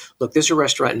restaurant. Look, there's a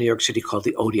restaurant in New York City called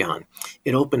the Odeon.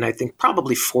 It opened, I think,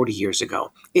 probably 40 years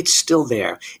ago. It's still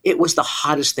there. It was the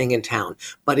hottest thing in town,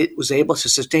 but it was able to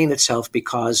sustain itself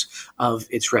because of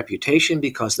its reputation,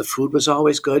 because the food was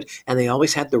always good, and they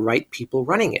always had the right people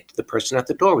running it. The person at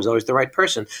the door was always the right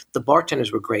person. The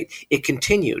bartenders were great. It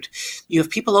continued. You have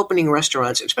people opening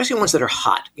restaurants, especially ones that are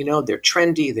hot. They're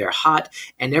trendy, they're hot,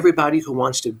 and everybody who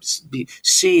wants to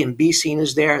see and be seen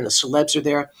is there, and the celebs are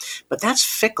there. But that's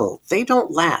fickle. They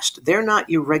don't last. They're not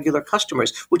your regular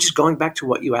customers, which is going back to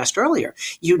what you asked earlier.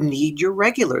 You need your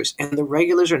regulars, and the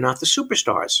regulars are not the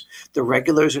superstars. The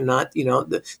regulars are not,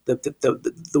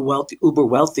 the wealthy, uber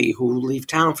wealthy who leave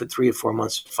town for 3 or 4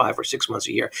 months, 5 or 6 months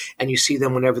a year, and you see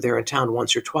them whenever they're in town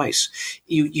once or twice.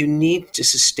 You need to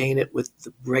sustain it with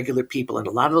the regular people, and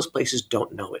a lot of those places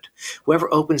don't know it. Whoever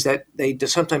opens that, they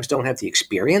sometimes don't have the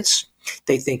experience.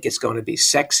 They think it's going to be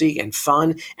sexy and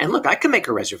fun. And look, I can make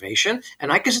a reservation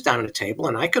and I can sit down at a table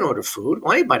and I can order food.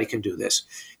 Well, anybody can do this.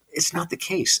 It's not the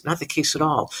case at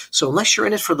all. So unless you're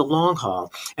in it for the long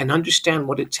haul and understand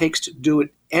what it takes to do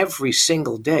it every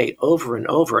single day over and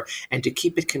over and to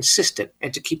keep it consistent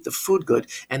and to keep the food good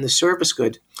and the service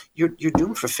good, you're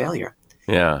doomed for failure.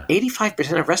 Yeah.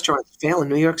 85% of restaurants fail in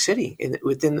New York City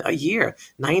within a year,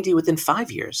 90 within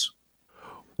 5 years.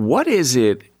 What is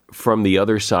it from the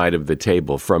other side of the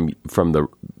table, from the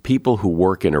people who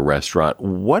work in a restaurant?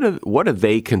 What do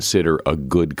they consider a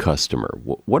good customer?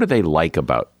 What do they like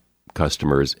about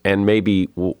customers? And maybe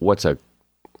what's a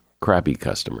crappy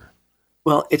customer?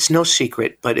 Well, it's no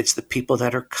secret, but it's the people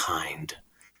that are kind.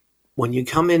 When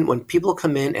people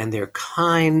come in and they're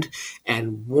kind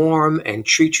and warm and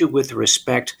treat you with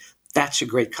respect, that's a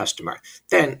great customer.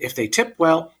 Then if they tip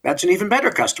well, that's an even better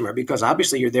customer because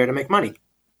obviously you're there to make money.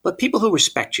 But people who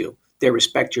respect you, they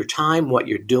respect your time, what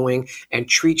you're doing, and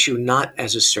treat you not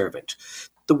as a servant.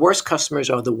 The worst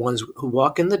customers are the ones who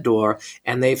walk in the door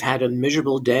and they've had a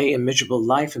miserable day, a miserable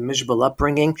life, a miserable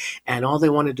upbringing, and all they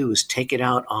want to do is take it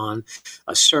out on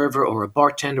a server or a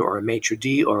bartender or a maitre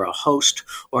d' or a host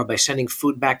or by sending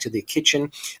food back to the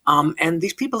kitchen. And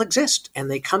these people exist and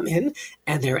they come in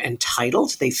and they're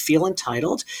entitled. They feel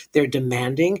entitled. They're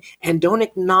demanding and don't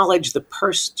acknowledge the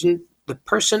person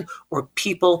or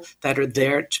people that are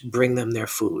there to bring them their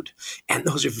food. And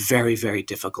those are very, very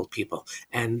difficult people.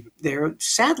 And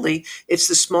sadly, it's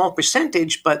the small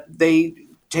percentage, but they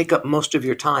take up most of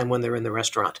your time when they're in the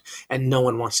restaurant, and no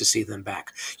one wants to see them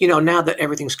back. Now that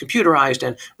everything's computerized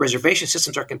and reservation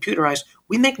systems are computerized,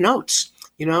 we make notes,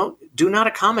 do not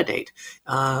accommodate.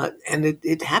 And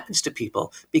it happens to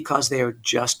people because they are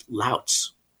just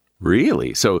louts.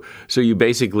 Really? So you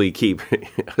basically keep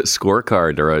a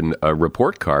scorecard or a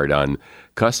report card on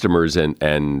customers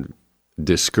and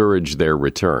discourage their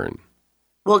return.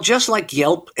 Well, just like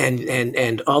Yelp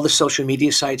and all the social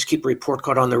media sites keep a report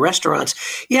card on the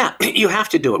restaurants, yeah, you have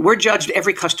to do it. We're judged.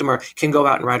 Every customer can go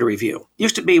out and write a review.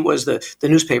 Used to be was the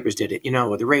newspapers did it,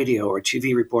 or the radio or a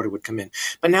TV reporter would come in.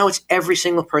 But now it's every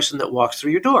single person that walks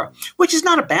through your door, which is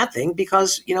not a bad thing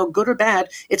because, good or bad,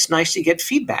 it's nice to get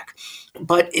feedback.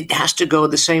 But it has to go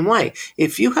the same way.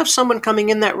 If you have someone coming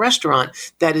in that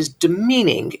restaurant that is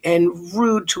demeaning and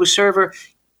rude to a server,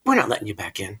 we're not letting you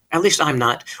back in. At least I'm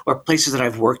not. Or places that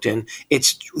I've worked in,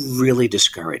 it's really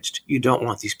discouraged. You don't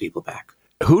want these people back.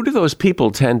 Who do those people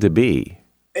tend to be?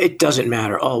 It doesn't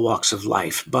matter, all walks of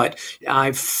life. But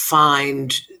I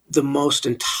find the most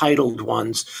entitled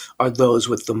ones are those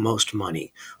with the most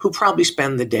money, who probably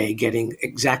spend the day getting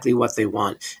exactly what they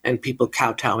want and people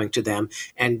kowtowing to them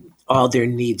and all their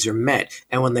needs are met.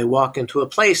 And when they walk into a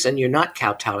place and you're not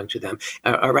kowtowing to them,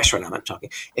 a restaurant I'm talking,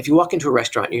 if you walk into a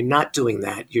restaurant, you're not doing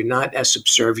that. You're not as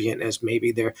subservient as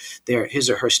maybe his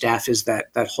or her staff is that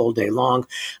whole day long.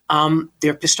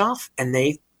 They're pissed off and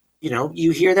they,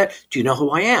 you hear that. Do you know who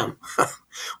I am?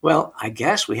 Well, I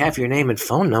guess we have your name and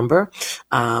phone number.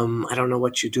 I don't know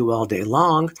what you do all day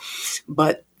long,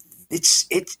 but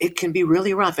it can be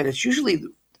really rough. And it's usually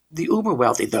the uber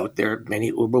wealthy, though there are many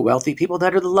uber wealthy people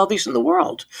that are the loveliest in the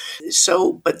world.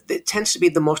 So, but it tends to be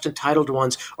the most entitled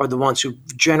ones are the ones who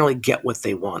generally get what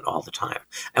they want all the time.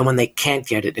 And when they can't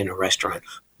get it in a restaurant,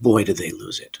 boy, do they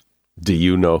lose it. Do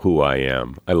you know who I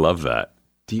am? I love that.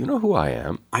 Do you know who I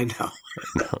am? I know.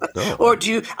 No. Or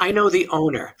I know the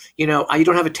owner. You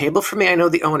don't have a table for me? I know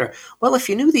the owner. Well, if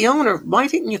you knew the owner, why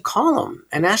didn't you call him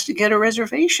and ask to get a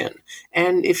reservation?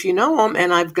 And if you know him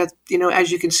and I've got,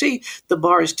 as you can see, the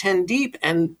bar is 10 deep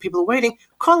and people are waiting,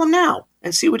 call him now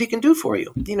and see what he can do for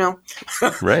you.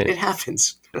 Right. It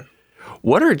happens.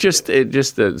 What are just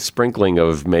the sprinkling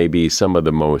of maybe some of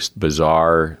the most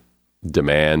bizarre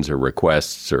demands or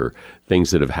requests or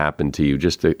things that have happened to you?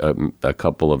 Just a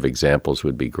couple of examples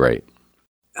would be great.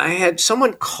 I had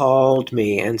someone called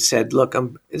me and said, look,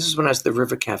 this is when I was at the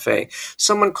River Cafe.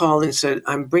 Someone called and said,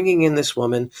 I'm bringing in this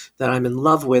woman that I'm in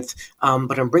love with,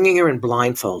 but I'm bringing her in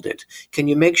blindfolded. Can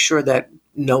you make sure that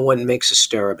no one makes a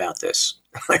stir about this?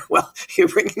 Like, well, you're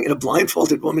bringing in a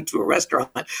blindfolded woman to a restaurant.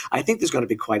 I think there's going to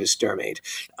be quite a stir made.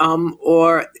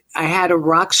 Or I had a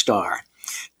rock star.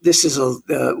 This is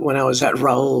when I was at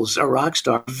Raoul's, a rock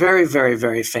star, very, very,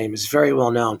 very famous, very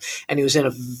well known. And he was in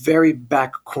a very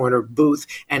back corner booth.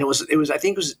 And it was I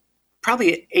think it was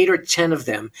probably 8 or 10 of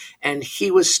them. And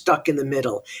he was stuck in the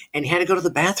middle and he had to go to the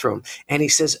bathroom. And he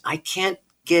says, I can't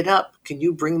get up. Can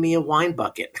you bring me a wine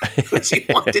bucket? Because he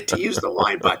wanted to use the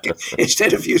wine bucket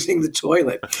instead of using the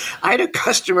toilet. I had a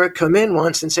customer come in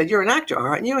once and said, you're an actor,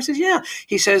 aren't you? I said, yeah.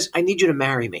 He says, I need you to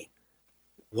marry me.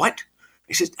 What?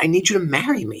 He said, I need you to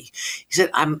marry me. He said,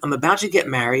 I'm about to get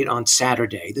married on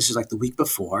Saturday. This is like the week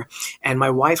before. And my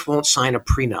wife won't sign a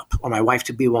prenup, or my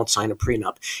wife-to-be won't sign a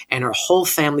prenup. And her whole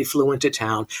family flew into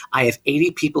town. I have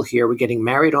 80 people here. We're getting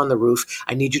married on the roof.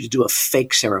 I need you to do a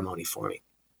fake ceremony for me.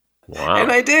 Wow.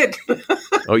 And I did.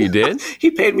 Oh, you did?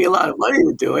 He paid me a lot of money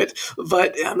to do it,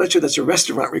 but I'm not sure that's a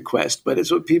restaurant request, but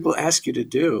it's what people ask you to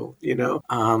do,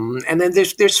 And then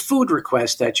there's food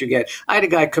requests that you get. I had a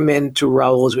guy come in to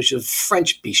Raoul's, which is a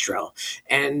French bistro,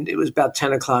 and it was about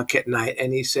 10 o'clock at night,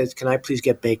 and he says, can I please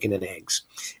get bacon and eggs?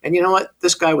 And you know what?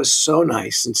 This guy was so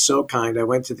nice and so kind. I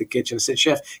went to the kitchen and said,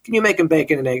 Chef, can you make him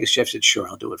bacon and eggs? Chef said, sure,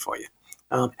 I'll do it for you.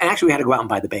 And actually, we had to go out and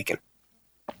buy the bacon.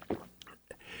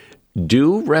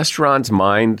 Do restaurants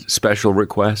mind special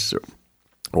requests,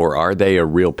 or are they a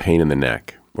real pain in the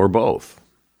neck, or both?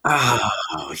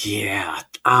 Oh, yeah.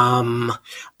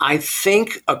 I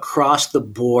think across the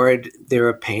board, they're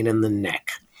a pain in the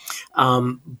neck.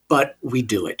 But we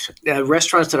do it.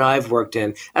 Restaurants that I've worked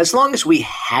in, as long as we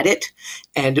had it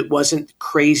and it wasn't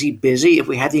crazy busy, if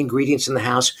we had the ingredients in the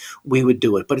house, we would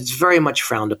do it. But it's very much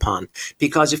frowned upon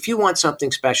because if you want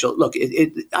something special, look,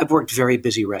 I've worked very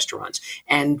busy restaurants.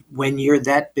 And when you're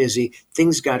that busy,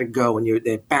 things got to go and you're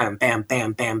there, bam, bam,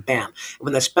 bam, bam, bam.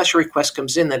 When that special request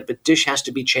comes in that if a dish has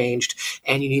to be changed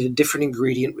and you need a different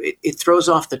ingredient, it throws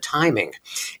off the timing.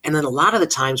 And then a lot of the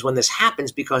times when this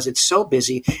happens, because it's so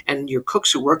busy and and your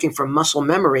cooks are working from muscle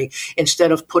memory,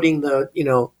 instead of putting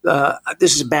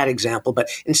this is a bad example, but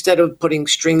instead of putting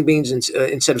string beans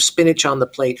instead of spinach on the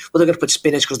plate, well, they're going to put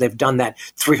spinach because they've done that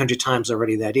 300 times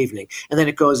already that evening. And then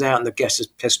it goes out and the guest is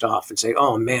pissed off and say,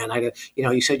 oh man,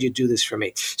 you said you'd do this for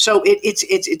me. So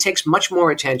it takes much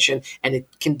more attention, and it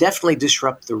can definitely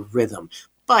disrupt the rhythm.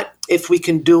 But if we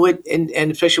can do it, and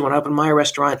especially when I open my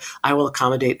restaurant, I will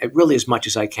accommodate really as much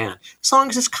as I can, as long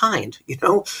as it's kind.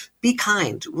 Be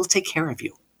kind. We'll take care of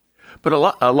you. But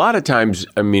a lot of times,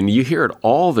 I mean, you hear it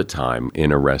all the time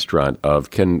in a restaurant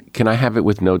of, can I have it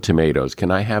with no tomatoes?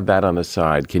 Can I have that on the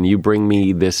side? Can you bring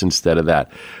me this instead of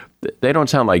that? They don't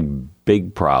sound like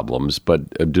big problems,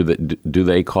 but do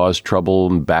they cause trouble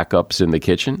and backups in the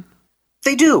kitchen?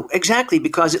 They do, exactly,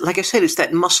 because, like I said, it's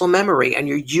that muscle memory, and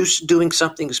you're used to doing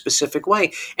something a specific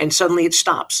way, and suddenly it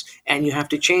stops, and you have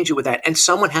to change it with that, and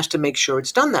someone has to make sure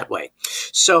it's done that way.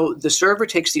 So the server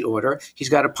takes the order. He's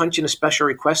got to punch in a special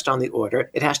request on the order.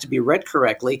 It has to be read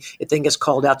correctly. It then gets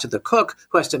called out to the cook,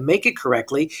 who has to make it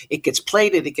correctly. It gets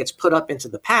plated. It gets put up into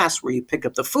the pass where you pick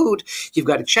up the food. You've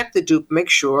got to check the dupe,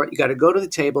 make sure. You got to go to the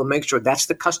table, make sure that's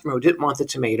the customer who didn't want the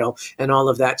tomato, and all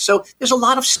of that. So there's a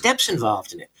lot of steps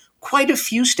involved in it. Quite a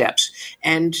few steps,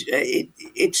 and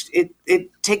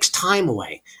it takes time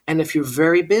away. And if you're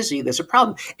very busy, there's a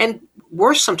problem. And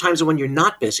worse sometimes when you're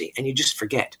not busy and you just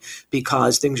forget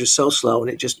because things are so slow,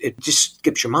 and it just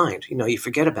skips your mind. You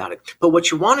forget about it. But what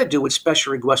you want to do with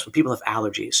special requests when people have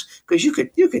allergies, because you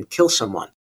could kill someone.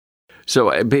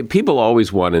 So people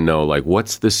always want to know, like,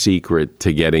 what's the secret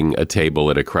to getting a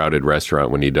table at a crowded restaurant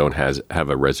when you don't have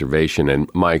a reservation? And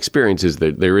my experience is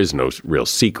that there is no real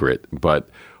secret, but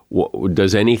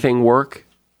does anything work?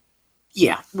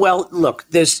 Yeah. Well, look,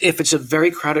 if it's a very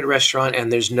crowded restaurant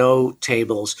and there's no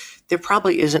tables, there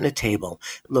probably isn't a table.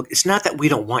 Look, it's not that we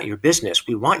don't want your business.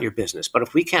 We want your business. But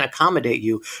if we can't accommodate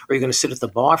you, or you're going to sit at the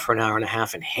bar for an hour and a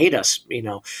half and hate us, we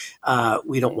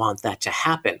don't want that to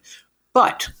happen.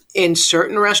 But in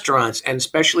certain restaurants, and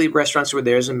especially restaurants where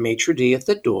there's a maitre d' at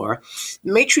the door,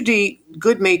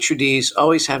 good maitre d's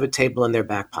always have a table in their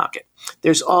back pocket.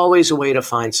 There's always a way to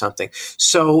find something.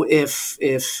 So if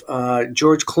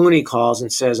George Clooney calls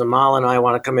and says, Amal and I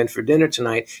want to come in for dinner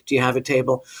tonight, do you have a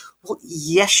table? Well,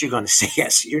 yes, you're going to say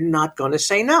yes. You're not going to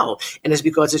say no. And it's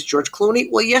because it's George Clooney?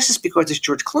 Well, yes, it's because it's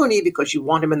George Clooney, because you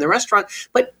want him in the restaurant.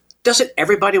 But doesn't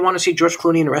everybody want to see George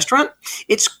Clooney in a restaurant?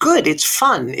 It's good. It's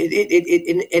fun.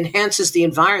 It enhances the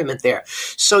environment there.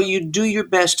 So you do your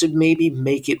best to maybe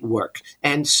make it work.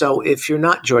 And so if you're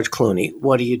not George Clooney,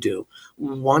 what do?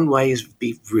 One way is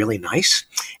be really nice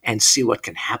and see what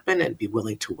can happen and be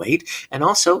willing to wait. And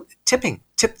also tipping.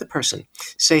 Tip the person.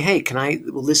 Say, hey,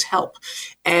 will this help?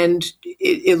 And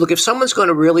look, if someone's going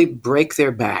to really break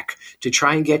their back to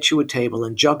try and get you a table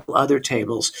and juggle other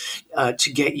tables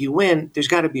to get you in, there's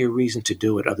got to be a reason to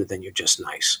do it other than you're just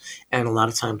nice. And a lot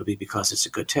of time it'll be because it's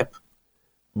a good tip.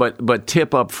 But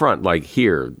tip up front, like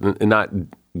here, not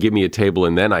give me a table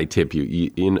and then I tip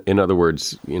you. In other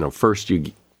words, first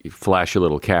you flash a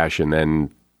little cash and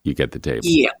then you get the table.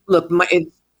 Yeah, look,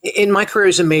 in my career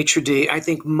as a maitre d', I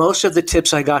think most of the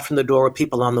tips I got from the door were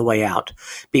people on the way out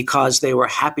because they were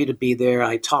happy to be there.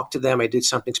 I talked to them. I did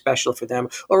something special for them.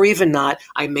 Or even not,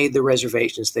 I made the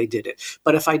reservations. They did it.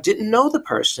 But if I didn't know the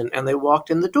person and they walked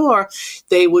in the door,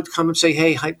 they would come and say,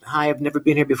 hey, hi, I've never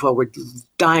been here before. We're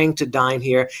dying to dine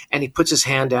here. And he puts his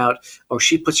hand out, or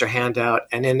she puts her hand out,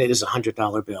 and then it is a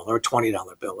 $100 bill or a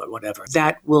 $20 bill or whatever.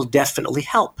 That will definitely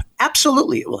help.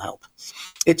 Absolutely, it will help.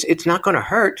 It's not going to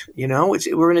hurt,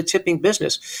 we're in a tipping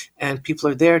business and people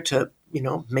are there to,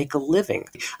 make a living.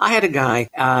 I had a guy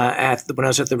when I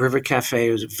was at the River Cafe.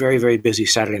 It was a very, very busy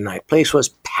Saturday night. Place was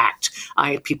packed.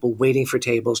 I had people waiting for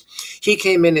tables. He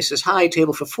came in and says, hi,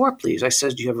 table for 4, please. I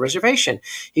says, do you have a reservation?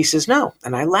 He says, no.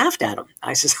 And I laughed at him.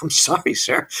 I says, I'm sorry,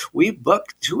 sir. We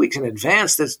booked 2 weeks in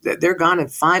advance. They're gone in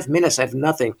 5 minutes. I have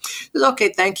nothing. He says,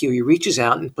 okay, thank you. He reaches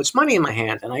out and puts money in my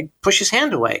hand, and I push his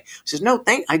hand away. He says, no,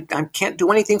 I can't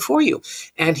do anything for you.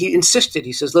 And he insisted.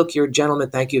 He says, look, you're a gentleman.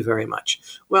 Thank you very much.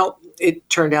 Well, it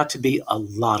turned out to be a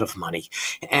lot of money.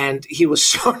 And he was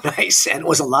so nice, and it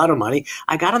was a lot of money.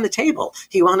 I got on the table.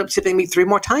 He wound up tipping me 3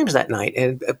 more times that night,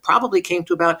 and it probably came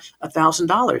to about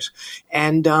 $1,000.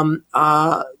 And,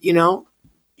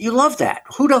 you love that.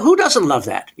 Who doesn't love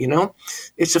that?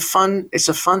 It's a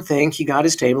fun thing. He got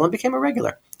his table and became a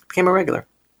regular.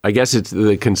 I guess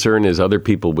the concern is other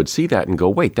people would see that and go,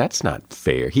 wait, that's not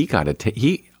fair.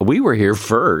 We were here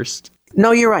first.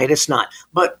 No, you're right. It's not.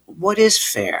 But what is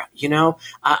fair?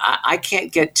 I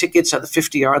can't get tickets at the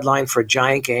 50-yard line for a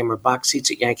Giant game or box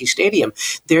seats at Yankee Stadium.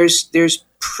 There's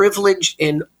privilege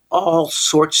in all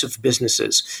sorts of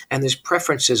businesses, and there's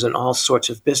preferences in all sorts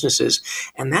of businesses.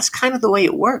 And that's kind of the way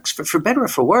it works, for better or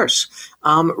for worse.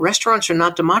 Restaurants are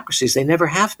not democracies. They never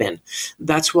have been.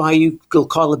 That's why you go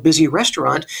call a busy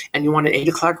restaurant and you want an 8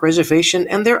 o'clock reservation,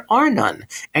 and there are none.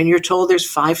 And you're told there's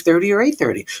 5:30 or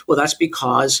 8:30. Well, that's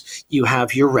because you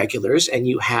have your regulars and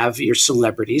you have your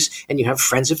celebrities and you have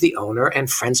friends of the owner and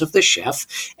friends of the chef,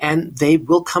 and they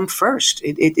will come first.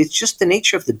 It's just the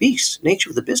nature of the beast, nature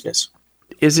of the business.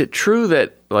 Is it true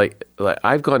that like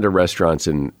I've gone to restaurants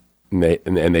and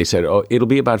they said, oh, it'll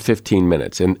be about 15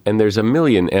 minutes and there's a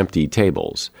million empty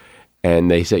tables. And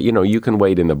they say, you can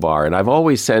wait in the bar. And I've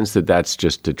always sensed that that's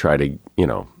just to try to,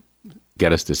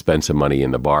 get us to spend some money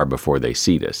in the bar before they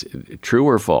seat us. True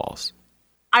or false?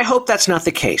 I hope that's not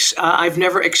the case. I've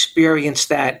never experienced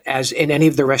that as in any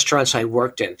of the restaurants I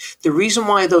worked in. The reason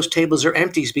why those tables are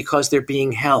empty is because they're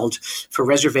being held for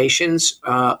reservations,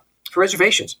 the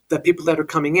people that are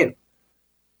coming in.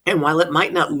 And while it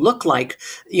might not look like,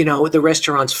 the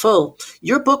restaurant's full,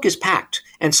 your book is packed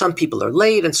and some people are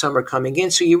late and some are coming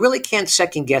in. So you really can't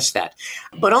second guess that.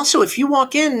 But also if you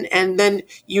walk in and then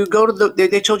you go to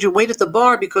they told you wait at the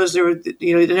bar because they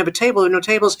didn't have a table or no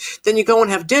tables, then you go and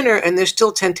have dinner and there's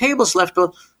still 10 tables left.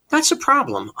 Well, that's a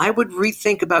problem. I would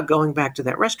rethink about going back to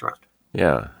that restaurant.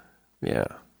 Yeah. Yeah.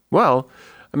 Well,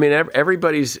 I mean,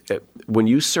 everybody's, when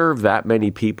you serve that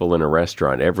many people in a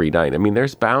restaurant every night, I mean,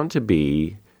 there's bound to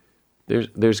be,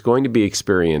 there's going to be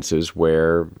experiences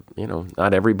where,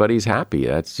 not everybody's happy.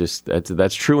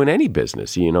 That's true in any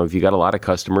business. If you got a lot of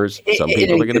customers, some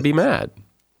people are going to be mad.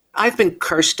 I've been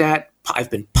cursed at,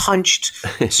 I've been punched,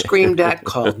 screamed at,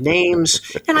 called names,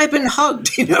 and I've been hugged.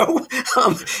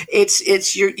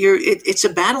 It's a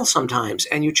battle sometimes,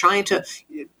 and you're trying to,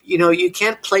 you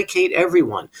can't placate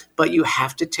everyone, but you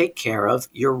have to take care of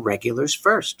your regulars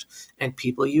first and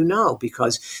people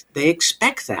because they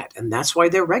expect that, and that's why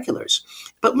they're regulars.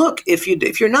 But look, if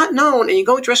you're not known and you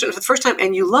go to a restaurant for the first time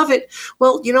and you love it,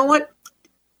 well, you know what?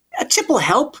 A tip will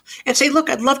help, and say, look,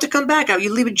 I'd love to come back.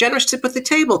 You leave a generous tip at the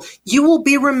table. You will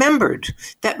be remembered.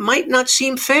 That might not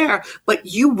seem fair, but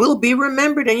you will be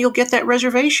remembered and you'll get that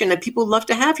reservation and people love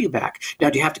to have you back. Now,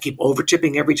 do you have to keep over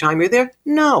tipping every time you're there?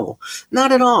 No,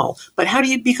 not at all. But how do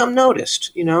you become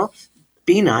noticed?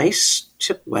 Be nice,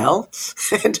 tip well,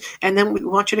 and then we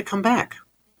want you to come back.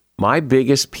 My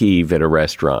biggest peeve at a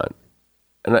restaurant,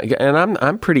 and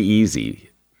I'm pretty easy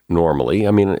normally.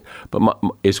 I mean, but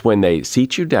it's when they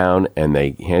seat you down and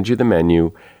they hand you the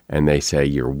menu and they say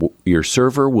your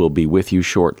server will be with you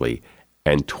shortly,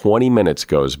 and 20 minutes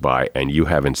goes by and you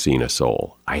haven't seen a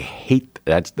soul. I hate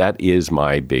that. That is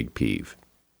my big peeve.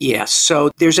 Yes.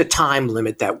 So there's a time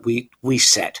limit that we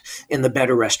set in the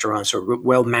better restaurants or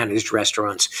well-managed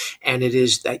restaurants. And it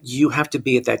is that you have to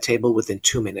be at that table within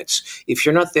 2 minutes. If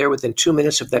you're not there within 2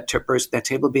 minutes of that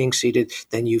table being seated,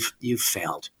 then you've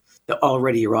failed.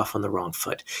 Already you're off on the wrong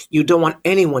foot. You don't want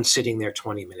anyone sitting there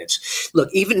 20 minutes. Look,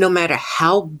 even no matter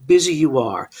how busy you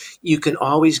are, you can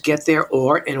always get there,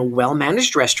 or in a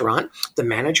well-managed restaurant, the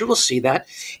manager will see that.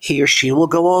 He or she will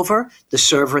go over. The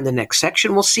server in the next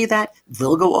section will see that.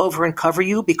 They'll go over and cover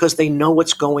you because they know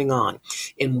what's going on.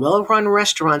 In well-run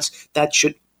restaurants, that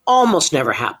should almost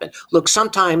never happen. Look,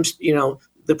 sometimes,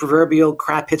 the proverbial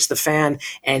crap hits the fan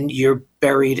and you're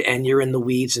buried and you're in the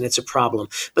weeds and it's a problem.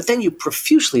 But then you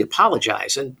profusely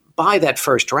apologize and buy that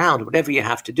first round, whatever you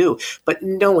have to do. But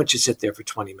no one should sit there for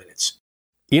 20 minutes.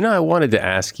 I wanted to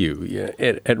ask you,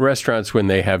 at restaurants when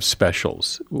they have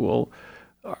specials, well,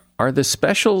 are the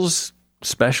specials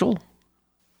special?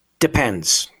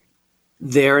 Depends.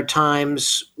 There are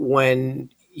times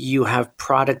when you have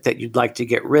product that you'd like to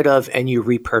get rid of and you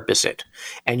repurpose it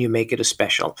and you make it a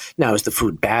special. Now, is the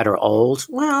food bad or old?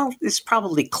 Well, it's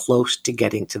probably close to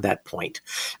getting to that point.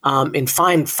 In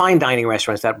fine dining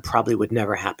restaurants, that probably would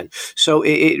never happen. So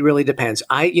it really depends.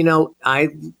 I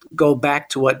go back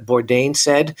to what Bourdain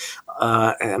said,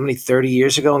 30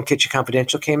 years ago when Kitchen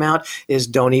Confidential came out, is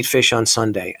don't eat fish on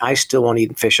Sunday. I still won't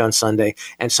eat fish on Sunday,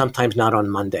 and sometimes not on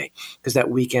Monday, because that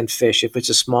weekend fish, if it's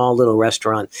a small little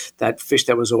restaurant, that fish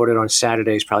that was ordered on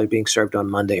Saturday is probably being served on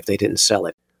Monday if they didn't sell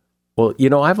it. Well,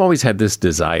 I've always had this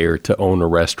desire to own a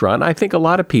restaurant. I think a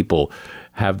lot of people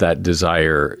have that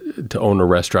desire to own a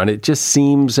restaurant. It just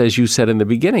seems, as you said in the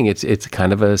beginning, it's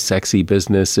kind of a sexy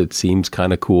business. It seems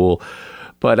kind of cool.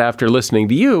 But after listening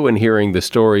to you and hearing the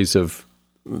stories of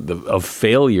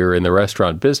failure in the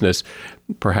restaurant business,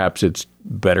 perhaps it's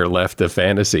better left a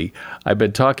fantasy. I've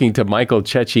been talking to Michael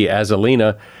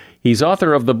Cecchi-Azzolina. He's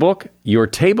author of the book, Your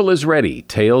Table is Ready,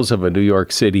 Tales of a New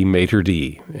York City Maitre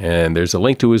d'. And there's a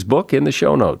link to his book in the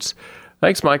show notes.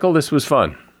 Thanks, Michael. This was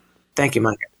fun. Thank you,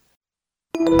 Mike.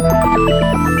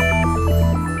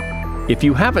 If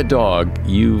you have a dog,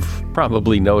 you've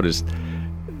probably noticed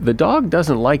the dog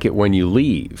doesn't like it when you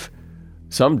leave.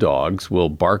 Some dogs will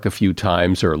bark a few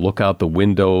times or look out the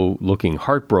window looking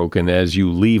heartbroken as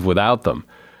you leave without them.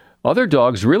 Other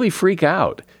dogs really freak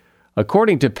out.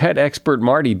 According to pet expert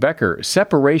Marty Becker,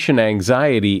 separation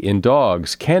anxiety in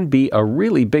dogs can be a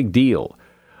really big deal.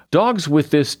 Dogs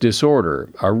with this disorder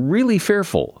are really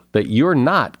fearful that you're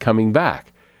not coming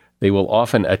back. They will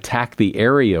often attack the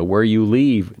area where you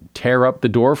leave, tear up the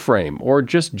door frame, or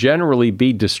just generally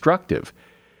be destructive.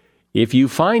 If you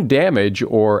find damage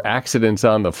or accidents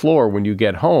on the floor when you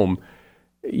get home,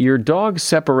 your dog's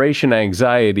separation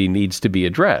anxiety needs to be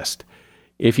addressed.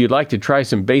 If you'd like to try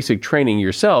some basic training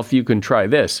yourself, you can try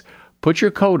this. Put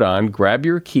your coat on, grab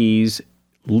your keys,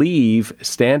 leave,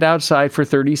 stand outside for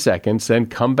 30 seconds, then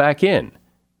come back in.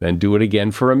 Then do it again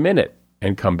for a minute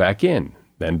and come back in.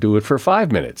 Then do it for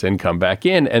 5 minutes and come back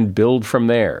in and build from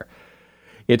there.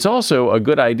 It's also a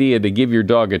good idea to give your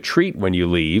dog a treat when you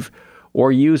leave,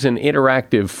 or use an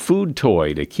interactive food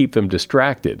toy to keep them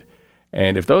distracted.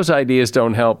 And if those ideas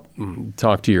don't help,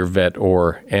 talk to your vet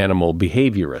or animal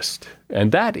behaviorist.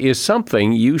 And that is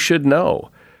something you should know.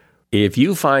 If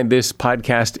you find this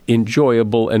podcast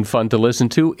enjoyable and fun to listen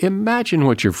to, imagine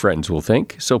what your friends will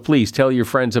think. So please tell your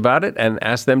friends about it and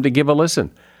ask them to give a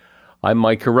listen. I'm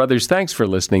Mike Carruthers. Thanks for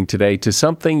listening today to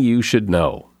Something You Should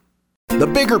Know. The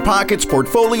Bigger Pockets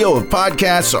portfolio of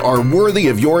podcasts are worthy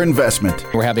of your investment.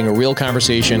 We're having a real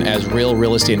conversation as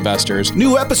real estate investors.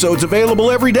 New episodes available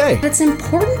every day. It's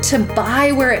important to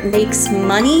buy where it makes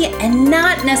money and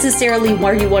not necessarily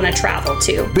where you want to travel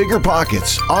to. Bigger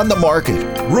Pockets, On the Market,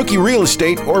 Rookie Real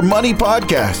Estate, or Money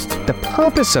Podcast. The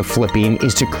purpose of flipping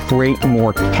is to create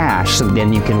more cash so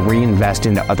then you can reinvest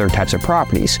into other types of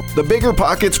properties. The Bigger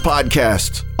Pockets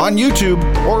Podcast, on YouTube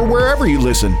or wherever you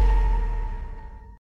listen.